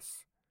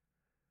success.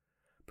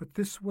 But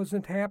this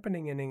wasn't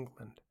happening in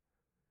England.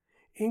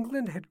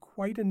 England had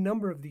quite a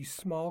number of these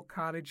small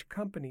cottage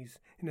companies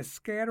in a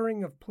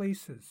scattering of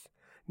places,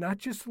 not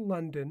just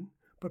London,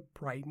 but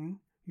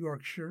Brighton,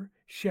 Yorkshire,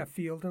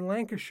 Sheffield, and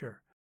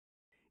Lancashire.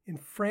 In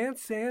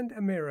France and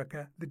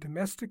America, the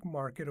domestic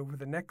market over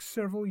the next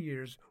several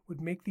years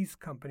would make these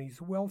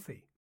companies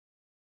wealthy.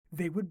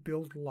 They would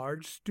build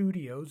large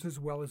studios as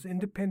well as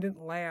independent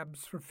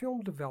labs for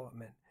film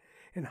development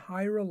and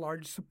hire a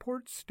large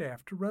support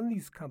staff to run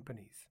these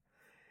companies.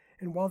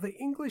 And while the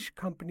English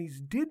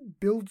companies did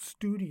build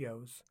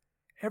studios,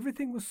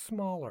 everything was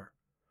smaller,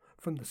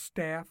 from the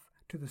staff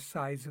to the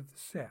size of the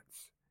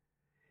sets.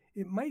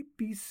 It might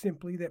be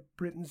simply that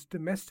Britain's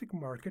domestic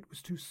market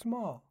was too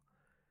small,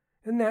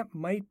 and that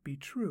might be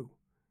true.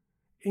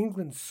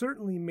 England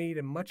certainly made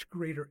a much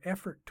greater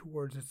effort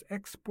towards its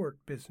export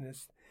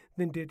business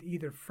than did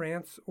either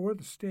France or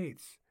the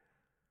States.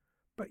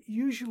 But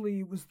usually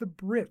it was the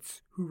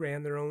Brits who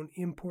ran their own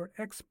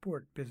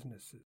import-export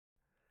businesses.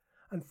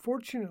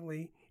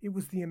 Unfortunately, it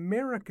was the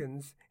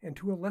Americans, and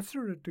to a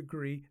lesser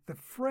degree the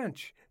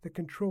French, that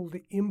controlled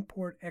the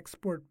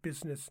import-export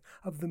business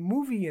of the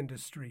movie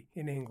industry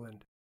in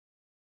England.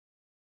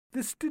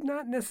 This did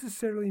not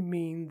necessarily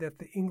mean that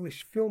the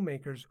English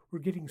filmmakers were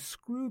getting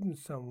screwed in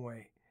some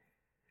way.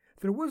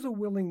 There was a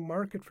willing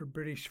market for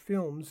British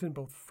films in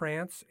both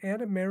France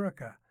and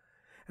America,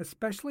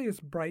 especially as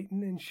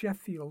Brighton and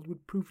Sheffield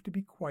would prove to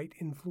be quite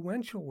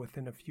influential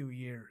within a few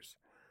years.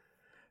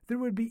 there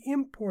would be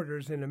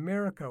importers in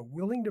America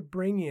willing to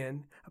bring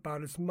in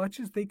about as much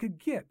as they could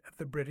get of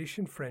the British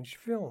and French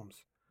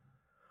films.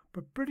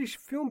 But British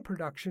film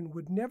production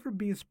would never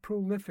be as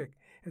prolific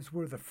as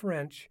were the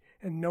French,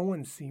 and no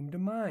one seemed to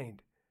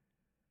mind.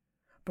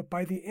 But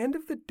by the end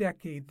of the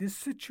decade, this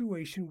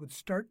situation would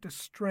start to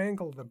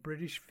strangle the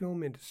British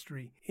film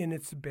industry in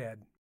its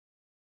bed.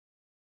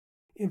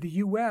 In the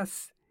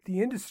U.S., the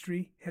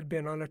industry had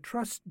been on a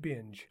trust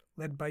binge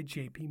led by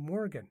J.P.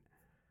 Morgan.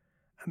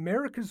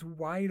 America's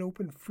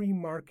wide-open free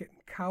market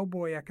and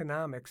cowboy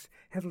economics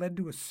had led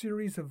to a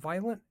series of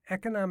violent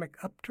economic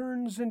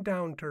upturns and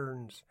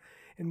downturns,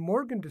 and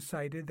Morgan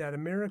decided that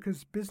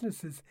America's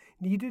businesses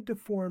needed to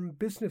form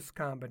business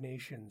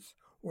combinations,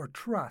 or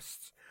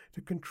trusts, to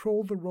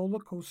control the roller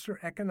coaster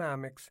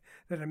economics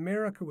that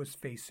America was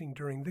facing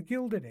during the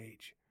Gilded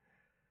Age.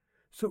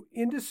 So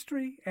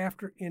industry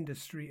after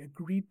industry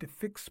agreed to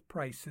fix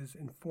prices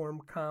and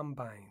form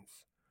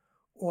combines.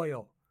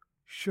 Oil,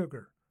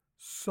 sugar,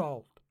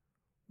 salt,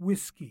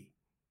 whiskey,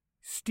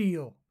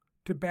 steel,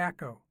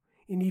 tobacco,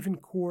 and even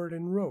cord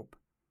and rope.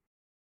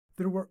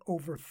 There were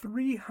over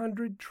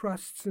 300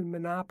 trusts and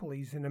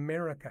monopolies in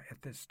America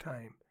at this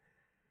time.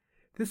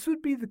 This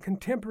would be the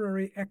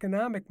contemporary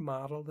economic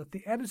model that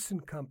the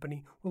Edison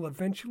Company will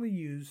eventually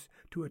use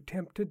to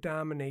attempt to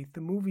dominate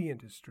the movie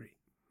industry.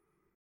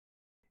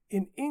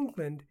 In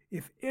England,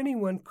 if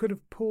anyone could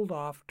have pulled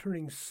off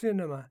turning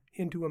cinema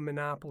into a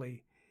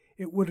monopoly,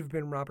 it would have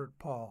been Robert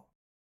Paul.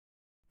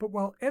 But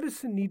while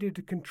Edison needed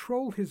to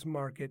control his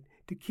market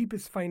to keep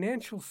his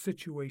financial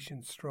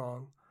situation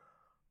strong,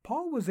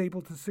 Paul was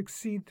able to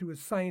succeed through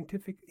his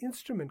scientific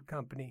instrument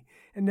company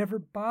and never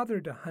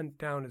bothered to hunt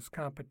down his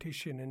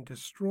competition and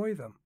destroy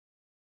them.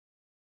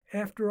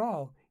 After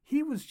all,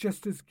 he was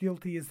just as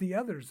guilty as the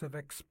others of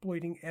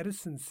exploiting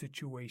Edison's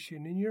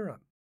situation in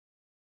Europe.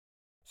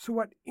 So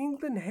what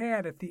England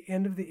had at the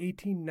end of the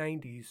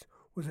 1890s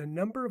was a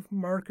number of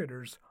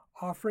marketers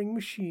offering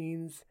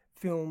machines,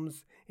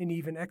 films, and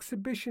even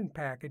exhibition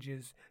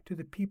packages to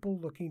the people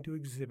looking to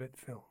exhibit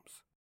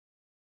films.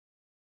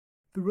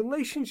 The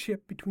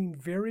relationship between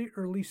very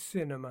early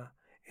cinema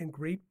and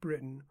Great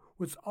Britain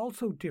was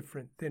also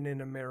different than in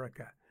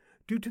America,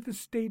 due to the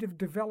state of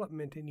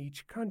development in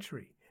each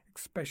country,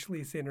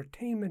 especially its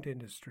entertainment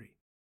industry.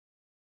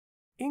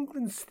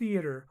 England's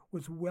theater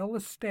was well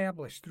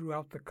established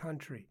throughout the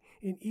country,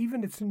 and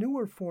even its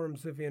newer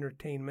forms of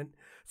entertainment,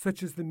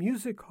 such as the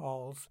music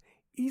halls,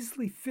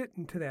 easily fit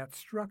into that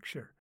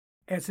structure,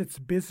 as its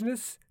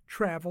business,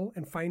 travel,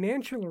 and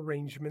financial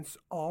arrangements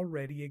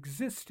already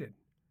existed.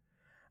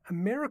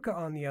 America,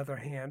 on the other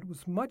hand,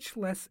 was much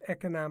less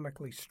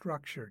economically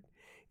structured.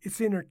 Its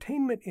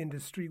entertainment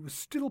industry was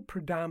still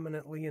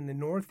predominantly in the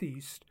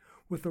Northeast,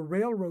 with the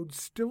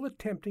railroads still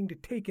attempting to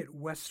take it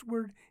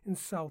westward and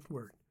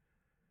southward.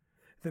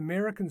 The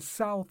American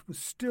South was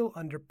still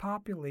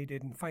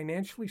underpopulated and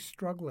financially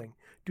struggling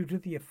due to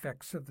the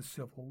effects of the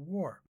Civil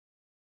War.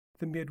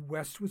 The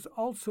Midwest was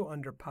also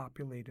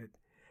underpopulated,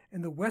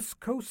 and the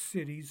West Coast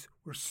cities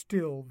were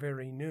still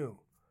very new.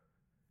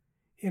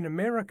 In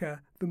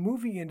America, the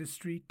movie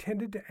industry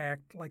tended to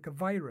act like a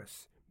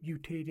virus,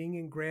 mutating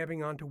and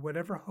grabbing onto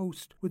whatever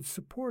host would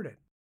support it.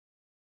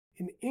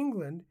 In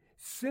England,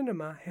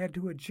 cinema had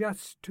to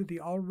adjust to the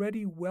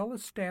already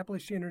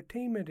well-established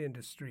entertainment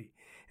industry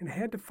and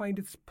had to find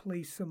its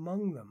place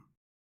among them.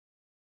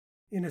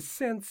 In a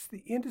sense,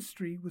 the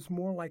industry was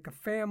more like a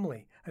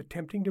family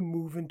attempting to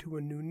move into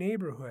a new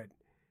neighborhood.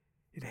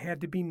 It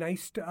had to be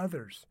nice to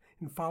others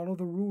and follow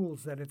the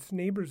rules that its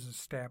neighbors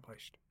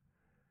established.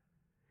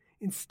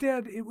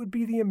 Instead, it would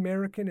be the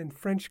American and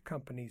French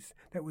companies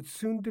that would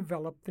soon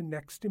develop the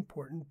next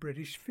important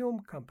British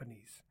film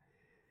companies.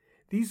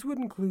 These would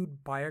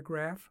include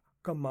Biograph,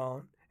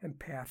 Gaumont, and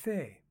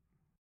Pathé.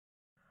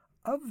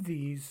 Of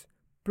these,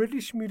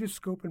 British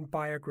Mutoscope and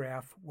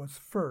Biograph was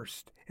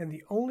first and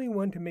the only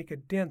one to make a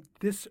dent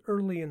this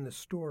early in the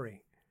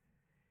story.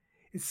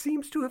 It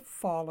seems to have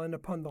fallen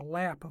upon the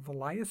lap of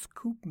Elias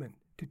Koopman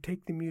to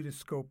take the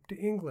Mutoscope to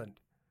England.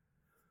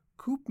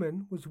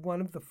 Koopman was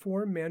one of the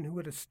 4 men who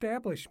had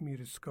established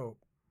Mutoscope.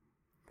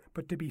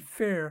 But to be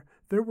fair,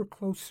 there were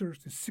closer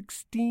to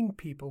 16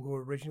 people who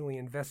originally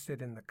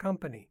invested in the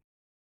company.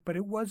 But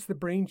it was the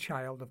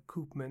brainchild of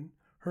Koopman,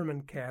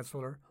 Herman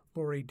Kasler,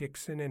 Laurie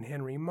Dixon, and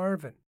Henry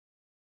Marvin.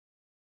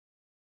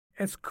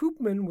 As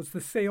Koopman was the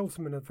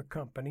salesman of the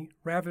company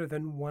rather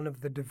than one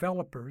of the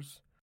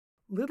developers,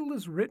 little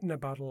is written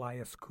about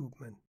Elias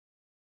Koopman.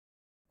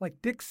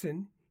 Like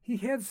Dixon, he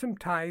had some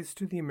ties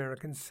to the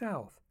American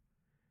South.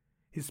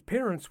 His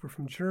parents were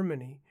from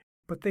Germany,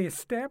 but they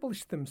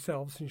established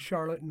themselves in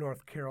Charlotte,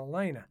 North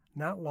Carolina,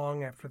 not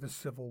long after the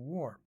Civil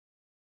War.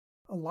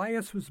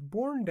 Elias was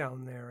born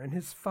down there, and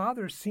his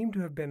father seemed to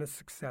have been a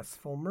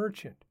successful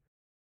merchant.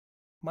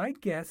 My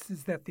guess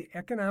is that the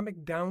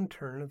economic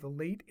downturn of the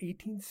late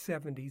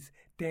 1870s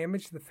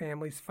damaged the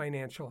family's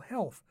financial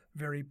health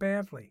very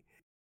badly,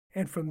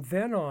 and from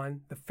then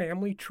on, the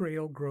family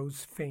trail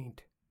grows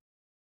faint.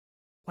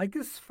 Like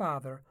his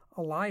father,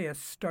 Elias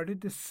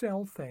started to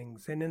sell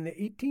things, and in the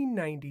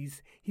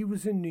 1890s he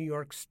was in New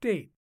York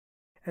State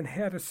and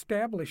had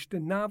established a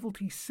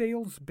novelty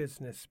sales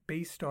business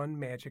based on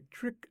magic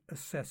trick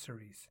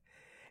accessories.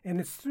 And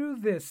it's through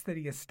this that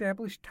he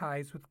established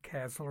ties with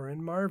Kasler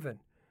and Marvin.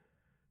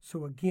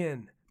 So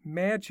again,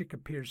 magic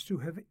appears to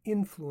have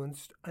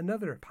influenced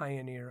another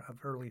pioneer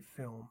of early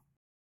film.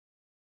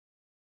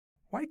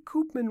 Why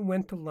Koopman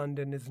went to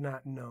London is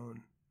not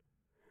known.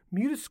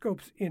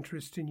 Mutoscope's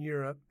interest in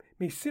Europe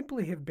may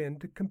simply have been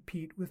to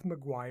compete with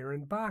Maguire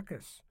and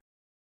Bacchus,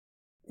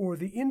 or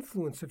the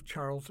influence of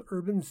Charles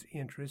Urban's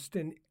interest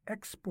in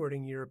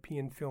exporting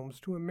European films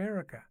to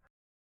America.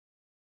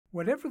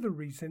 Whatever the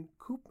reason,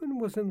 Koopman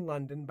was in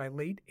London by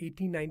late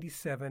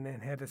 1897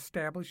 and had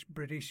established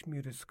British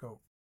Mutoscope.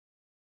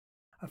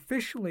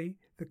 Officially,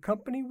 the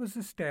company was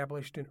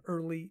established in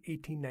early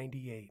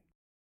 1898.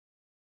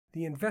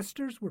 The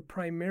investors were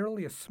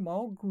primarily a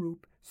small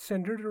group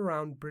centered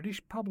around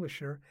British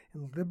publisher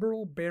and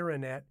liberal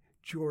baronet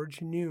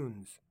George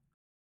Newnes.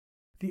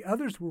 The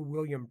others were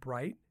William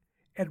Bright,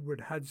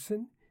 Edward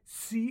Hudson,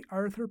 C.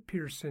 Arthur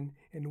Pearson,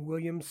 and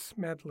William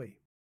Smedley.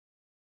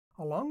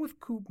 Along with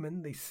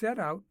Koopman, they set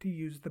out to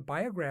use the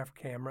Biograph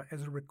camera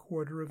as a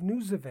recorder of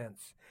news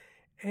events,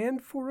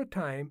 and for a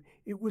time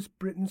it was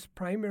Britain's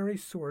primary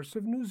source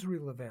of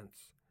newsreel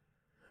events.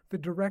 The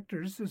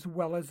directors, as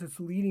well as its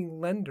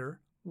leading lender,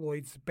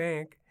 Lloyd's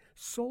Bank,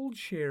 sold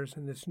shares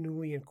in this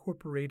newly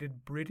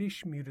incorporated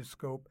British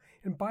Mutoscope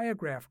and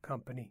Biograph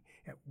Company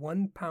at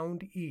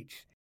 £1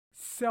 each,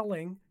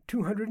 selling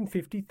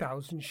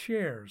 250,000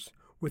 shares,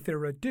 with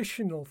their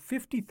additional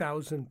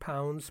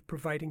 £50,000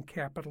 providing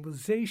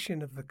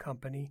capitalization of the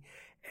company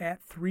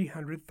at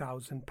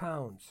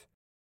 £300,000.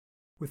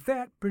 With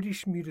that,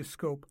 British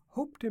Mutoscope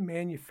hoped to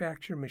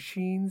manufacture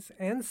machines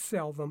and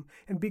sell them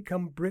and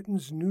become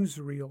Britain's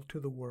newsreel to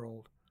the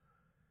world.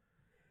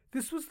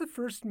 This was the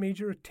first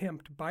major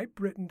attempt by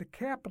Britain to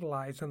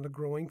capitalize on the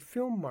growing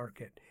film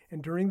market,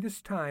 and during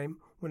this time,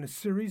 when a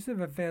series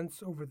of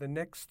events over the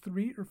next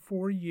 3 or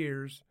 4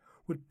 years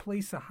would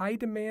place a high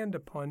demand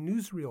upon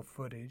newsreel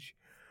footage,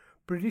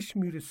 British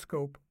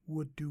Mutoscope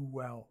would do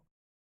well.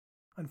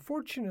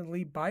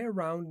 Unfortunately, by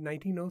around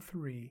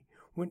 1903,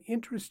 when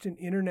interest in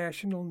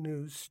international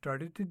news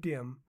started to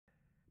dim,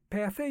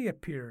 Pathé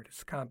appeared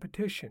as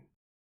competition.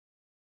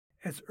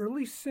 As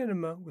early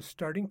cinema was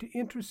starting to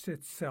interest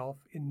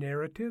itself in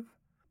narrative,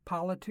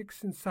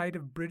 politics inside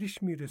of British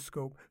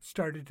Mutoscope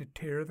started to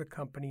tear the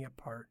company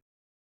apart.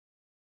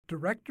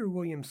 Director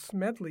William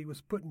Smedley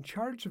was put in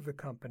charge of the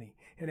company,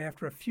 and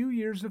after a few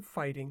years of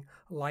fighting,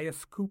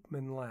 Elias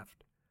Koopman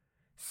left.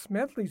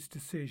 Smedley's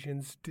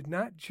decisions did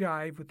not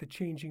jive with the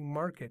changing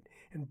market,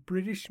 and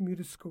British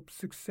Mutoscope's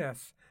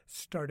success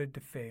started to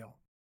fail.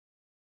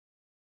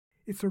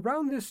 It's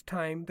around this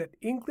time that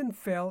England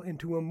fell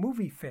into a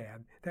movie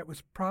fad that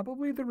was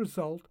probably the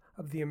result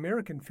of the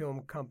American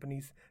film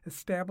companies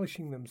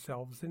establishing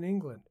themselves in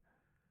England.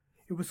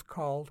 It was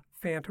called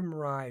Phantom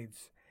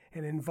Rides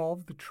and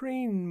involved the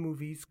train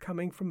movies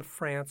coming from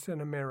France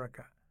and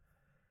America.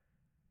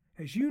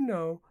 As you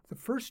know, the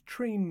first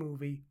train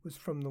movie was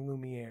from the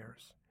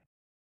Lumieres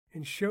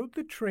and showed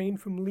the train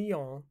from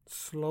Lyon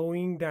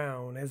slowing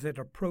down as it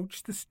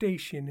approached the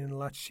station in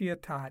La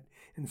Ciotat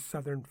in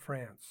southern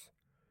France.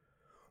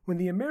 When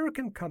the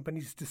American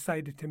companies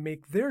decided to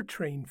make their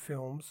train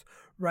films,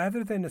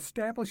 rather than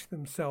establish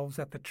themselves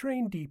at the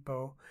train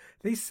depot,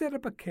 they set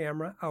up a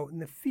camera out in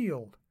the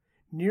field,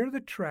 near the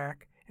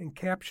track, and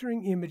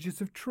capturing images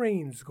of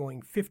trains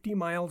going 50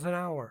 miles an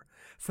hour,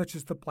 such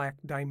as the Black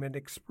Diamond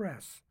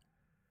Express.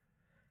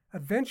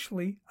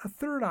 Eventually, a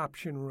third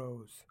option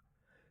rose.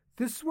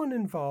 This one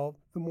involved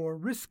the more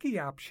risky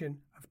option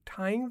of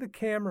tying the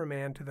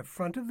cameraman to the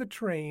front of the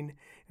train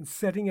and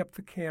setting up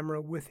the camera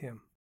with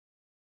him.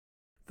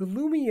 The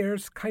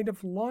Lumieres kind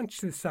of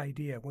launched this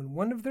idea when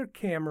one of their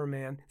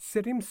cameramen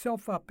set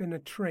himself up in a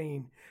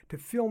train to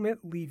film it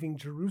leaving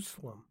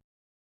Jerusalem.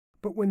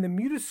 But when the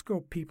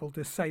Mutoscope people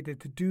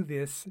decided to do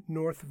this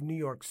north of New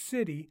York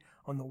City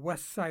on the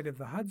west side of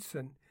the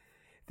Hudson,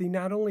 they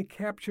not only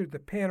captured the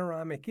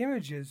panoramic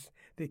images,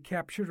 they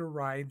captured a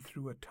ride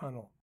through a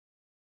tunnel.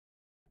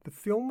 The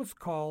film was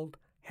called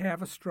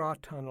Haverstraw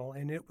Tunnel,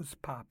 and it was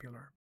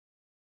popular.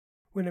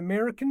 When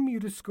American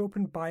Mutoscope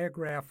and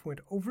Biograph went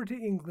over to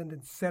England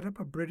and set up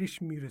a British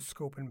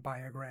Mutoscope and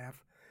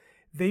Biograph,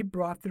 they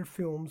brought their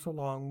films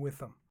along with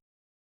them.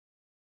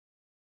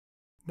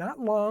 Not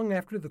long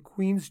after the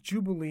Queen's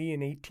Jubilee in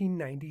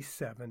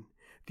 1897,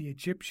 the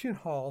Egyptian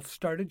Hall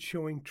started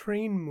showing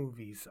train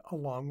movies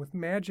along with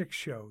magic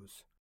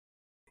shows.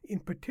 In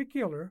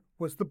particular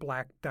was the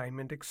Black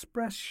Diamond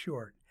Express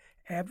short,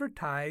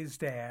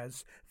 advertised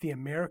as the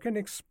American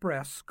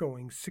Express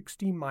going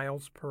 60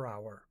 miles per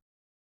hour.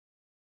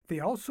 They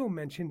also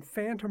mention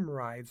Phantom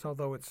Rides,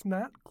 although it's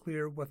not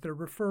clear what they're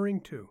referring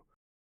to.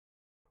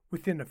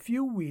 Within a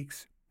few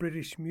weeks,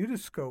 British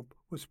Mutoscope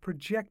was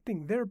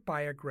projecting their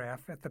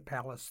Biograph at the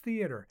Palace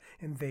Theatre,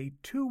 and they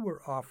too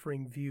were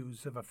offering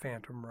views of a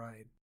Phantom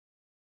Ride.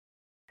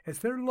 As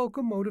their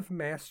locomotive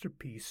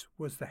masterpiece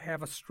was the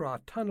Haverstraw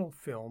Tunnel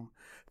film,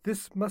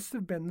 this must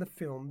have been the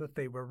film that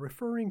they were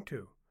referring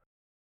to.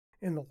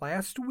 In the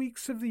last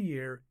weeks of the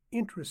year,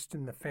 interest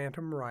in the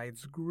Phantom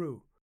rides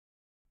grew.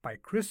 By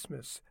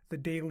Christmas, the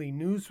Daily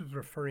News was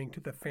referring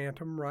to the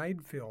Phantom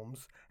Ride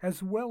films,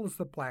 as well as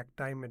the Black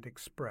Diamond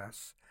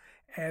Express,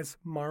 as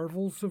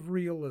marvels of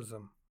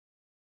realism.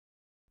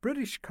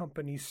 British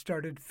companies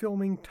started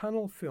filming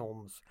tunnel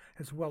films,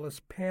 as well as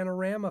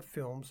panorama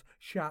films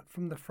shot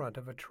from the front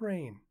of a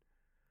train.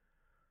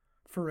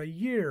 For a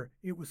year,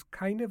 it was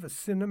kind of a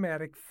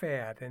cinematic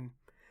fad and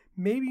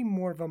maybe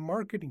more of a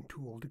marketing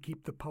tool to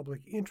keep the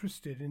public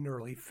interested in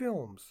early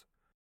films.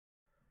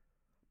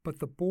 But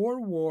the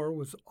Boer War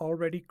was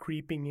already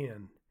creeping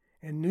in,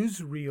 and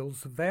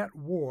newsreels of that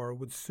war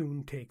would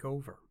soon take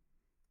over.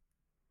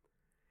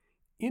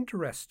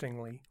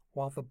 Interestingly,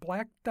 while the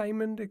Black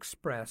Diamond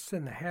Express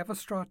and the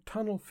Haverstraw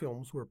Tunnel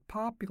films were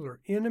popular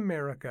in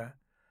America,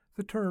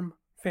 the term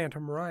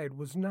Phantom Ride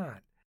was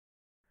not.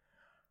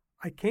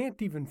 I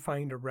can't even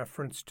find a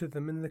reference to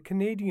them in the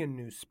Canadian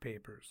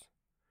newspapers.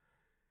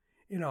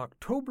 In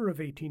October of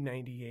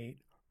 1898,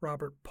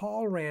 Robert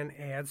Paul ran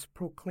ads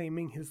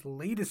proclaiming his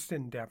latest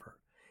endeavor,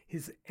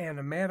 his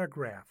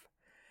animatograph,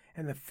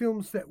 and the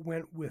films that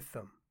went with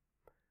them.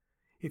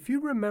 If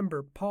you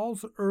remember,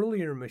 Paul's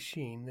earlier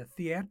machine, the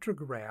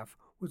Theatrograph,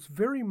 was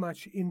very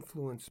much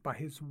influenced by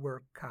his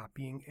work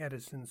copying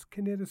Edison's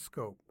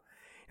kinetoscope,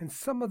 and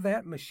some of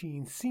that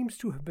machine seems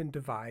to have been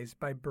devised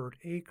by Bert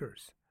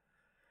Akers.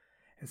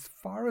 As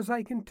far as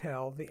I can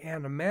tell, the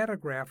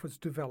animatograph was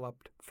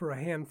developed for a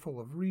handful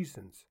of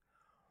reasons.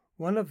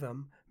 One of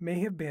them may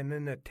have been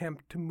an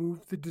attempt to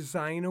move the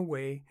design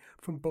away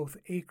from both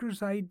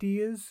Akers'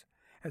 ideas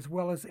as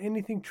well as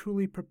anything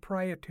truly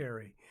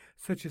proprietary,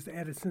 such as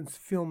Edison's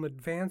film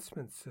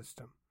advancement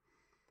system.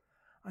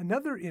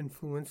 Another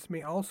influence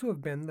may also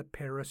have been the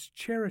Paris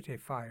Charité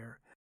fire,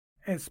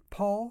 as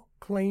Paul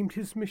claimed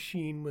his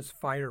machine was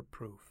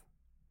fireproof.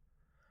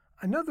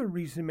 Another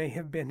reason may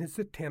have been his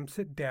attempts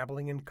at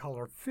dabbling in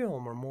color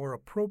film, or more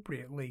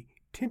appropriately,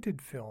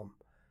 tinted film.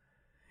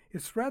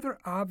 It's rather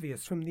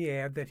obvious from the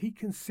ad that he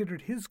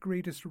considered his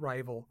greatest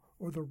rival,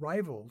 or the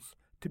rivals,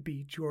 to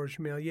be Georges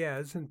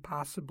Méliès and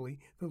possibly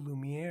the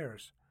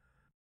Lumières.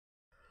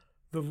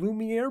 The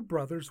Lumiere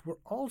brothers were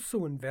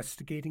also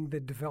investigating the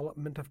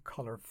development of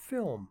color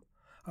film,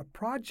 a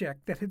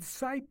project that had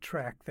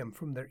sidetracked them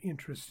from their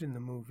interest in the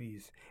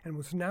movies and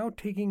was now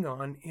taking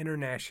on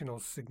international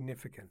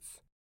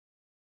significance.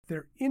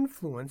 Their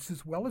influence,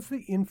 as well as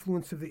the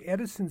influence of the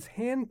Edison's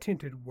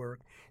hand-tinted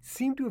work,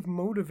 seemed to have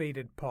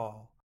motivated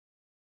Paul.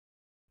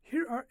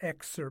 Here are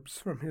excerpts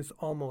from his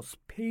almost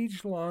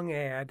page-long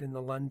ad in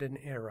the London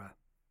Era.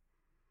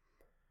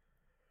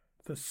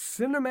 The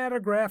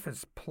cinematograph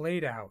is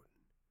played out.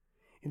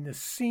 In the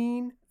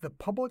scene, the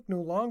public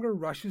no longer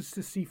rushes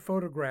to see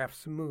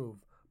photographs move,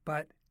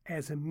 but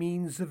as a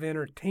means of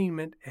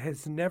entertainment it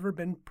has never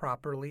been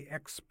properly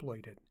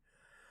exploited.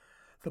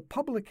 The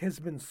public has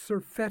been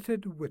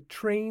surfeited with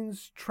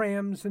trains,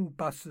 trams, and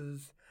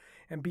buses,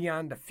 and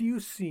beyond a few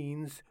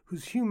scenes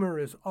whose humor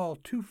is all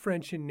too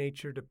French in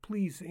nature to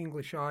please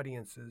English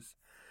audiences,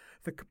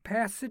 the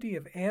capacity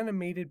of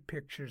animated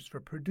pictures for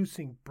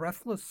producing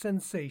breathless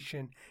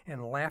sensation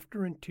and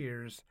laughter and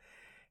tears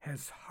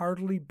has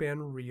hardly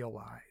been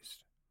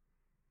realized.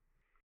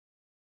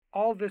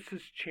 All this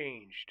has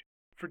changed,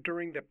 for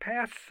during the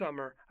past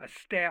summer, a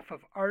staff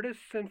of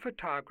artists and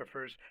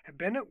photographers have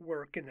been at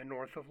work in the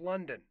north of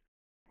London,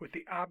 with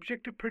the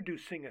object of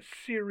producing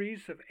a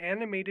series of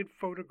animated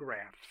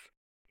photographs,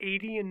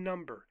 80 in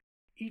number,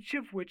 each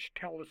of which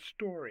tell a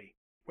story,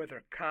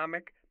 whether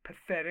comic,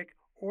 pathetic,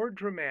 or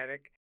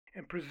dramatic,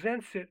 and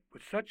presents it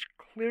with such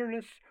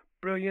clearness,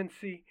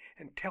 brilliancy,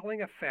 and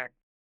telling effect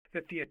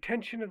that the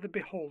attention of the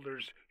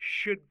beholders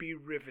should be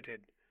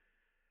riveted.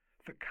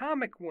 The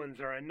comic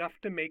ones are enough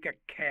to make a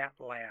cat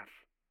laugh.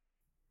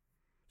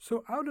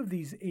 So out of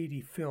these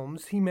 80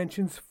 films, he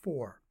mentions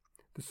 4: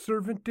 The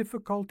Servant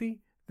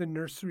Difficulty, The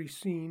Nursery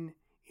Scene,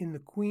 In the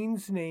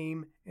Queen's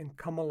Name, and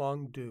Come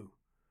Along Do.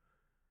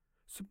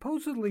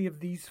 Supposedly of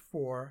these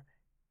 4,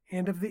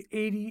 and of the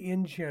 80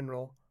 in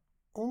general,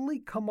 only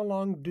Come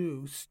Along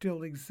Do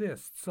still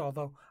exists,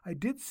 although I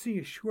did see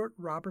a short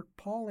Robert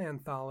Paul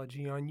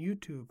anthology on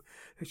YouTube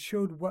that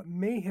showed what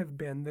may have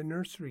been the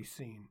nursery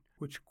scene,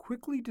 which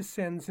quickly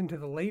descends into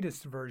the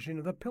latest version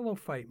of the pillow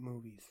fight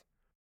movies.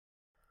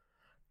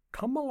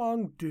 Come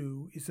Along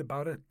Do is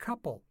about a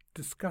couple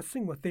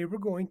discussing what they were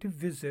going to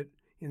visit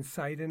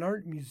inside an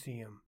art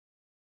museum.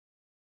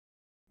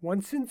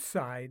 Once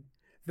inside,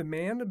 the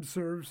man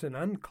observes an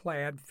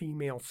unclad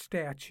female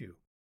statue.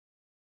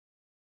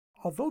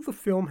 Although the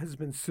film has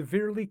been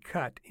severely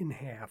cut in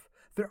half,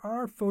 there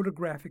are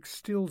photographic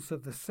stills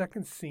of the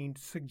second scene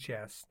to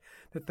suggest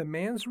that the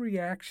man's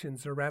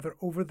reactions are rather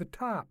over the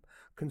top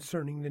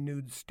concerning the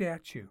nude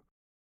statue.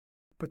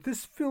 But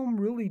this film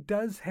really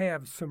does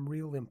have some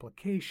real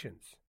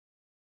implications.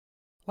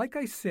 Like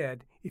I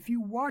said, if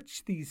you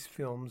watch these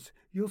films,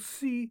 you'll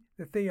see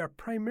that they are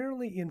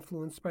primarily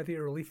influenced by the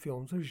early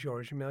films of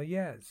Georges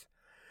Méliès.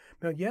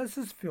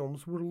 Méliès's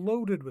films were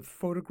loaded with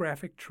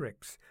photographic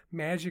tricks,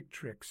 magic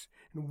tricks,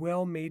 and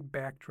well-made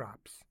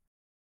backdrops.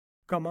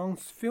 Gaumont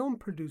film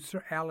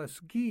producer Alice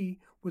Guy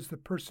was the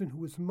person who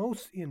was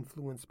most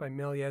influenced by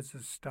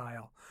Méliès's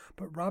style,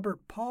 but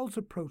Robert Paul's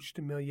approach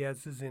to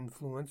Méliès's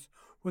influence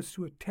was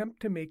to attempt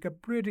to make a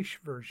British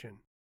version.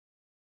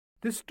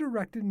 This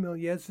directed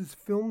Méliès's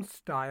film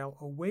style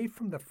away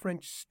from the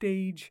French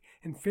stage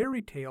and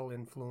fairy tale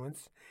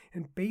influence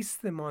and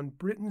based them on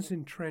Britain's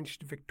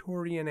entrenched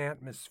Victorian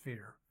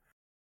atmosphere.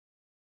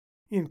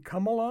 In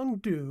Come Along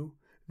Do,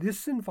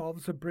 this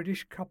involves a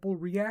British couple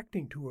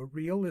reacting to a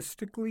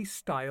realistically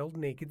styled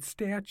naked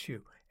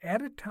statue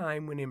at a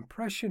time when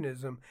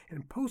Impressionism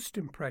and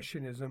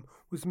Post-Impressionism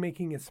was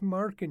making its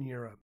mark in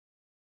Europe.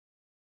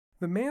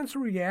 The man's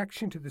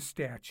reaction to the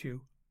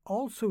statue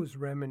also is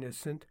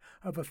reminiscent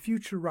of a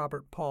future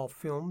Robert Paul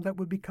film that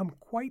would become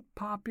quite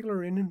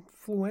popular and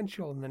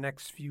influential in the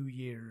next few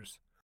years.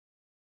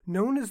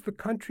 Known as The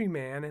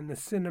Countryman and the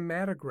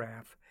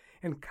Cinematograph,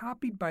 and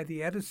copied by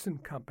the Edison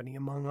Company,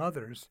 among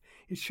others,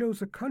 it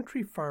shows a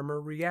country farmer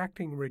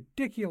reacting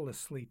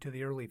ridiculously to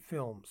the early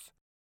films.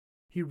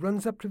 He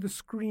runs up to the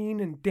screen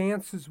and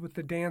dances with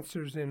the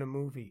dancers in a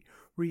movie,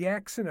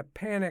 reacts in a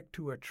panic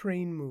to a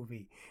train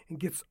movie, and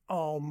gets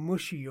all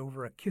mushy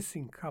over a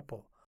kissing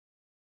couple.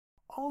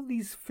 All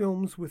these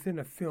films within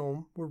a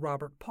film were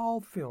Robert Paul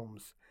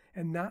films,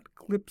 and not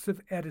clips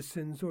of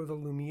Edison's or the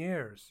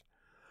Lumieres.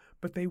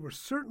 But they were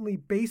certainly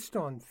based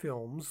on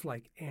films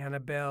like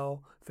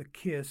Annabelle, The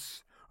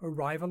Kiss,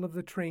 Arrival of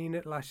the Train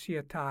at La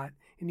Ciotat,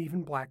 and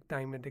even Black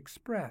Diamond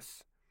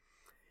Express.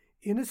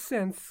 In a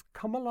sense,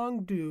 Come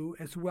Along Do,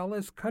 as well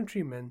as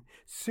Countryman,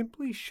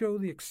 simply show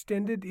the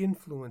extended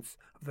influence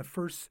of the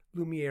first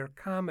Lumiere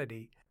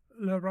comedy,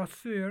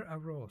 L'arroseur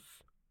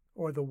arrose,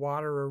 or The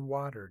Waterer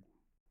Watered,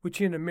 which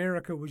in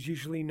America was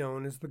usually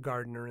known as The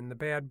Gardener and the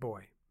Bad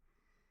Boy.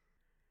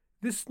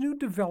 This new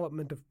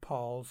development of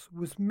Paul's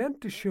was meant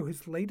to show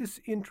his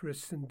latest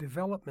interests and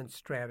development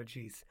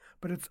strategies,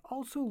 but it's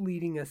also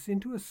leading us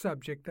into a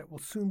subject that will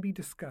soon be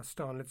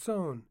discussed on its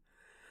own,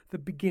 the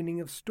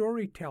beginning of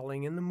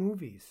storytelling in the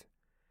movies.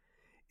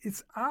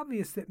 It's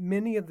obvious that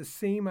many of the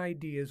same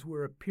ideas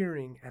were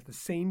appearing at the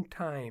same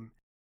time,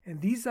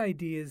 and these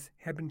ideas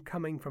have been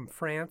coming from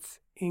France,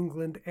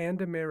 England,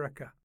 and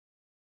America.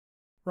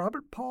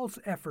 Robert Paul's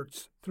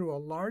efforts threw a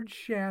large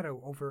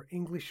shadow over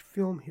English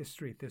film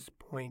history at this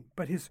point,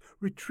 but his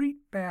retreat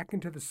back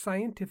into the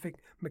scientific,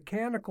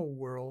 mechanical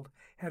world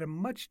had a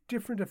much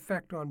different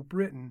effect on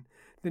Britain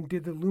than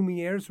did the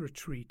Lumiere's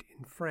retreat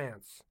in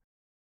France.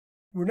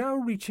 We're now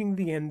reaching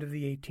the end of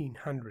the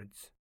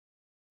 1800s.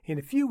 In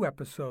a few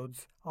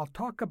episodes, I'll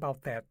talk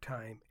about that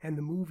time and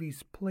the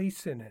movie's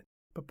place in it,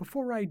 but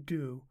before I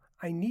do,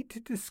 I need to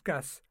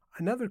discuss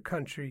another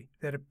country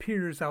that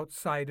appears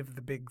outside of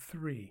the big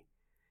three.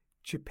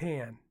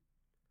 Japan.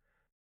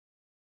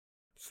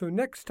 So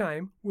next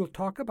time, we'll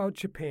talk about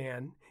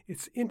Japan,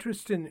 its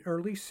interest in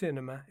early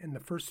cinema, and the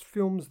first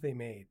films they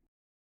made.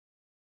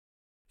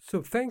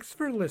 So thanks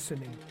for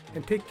listening,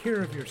 and take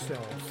care of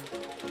yourselves.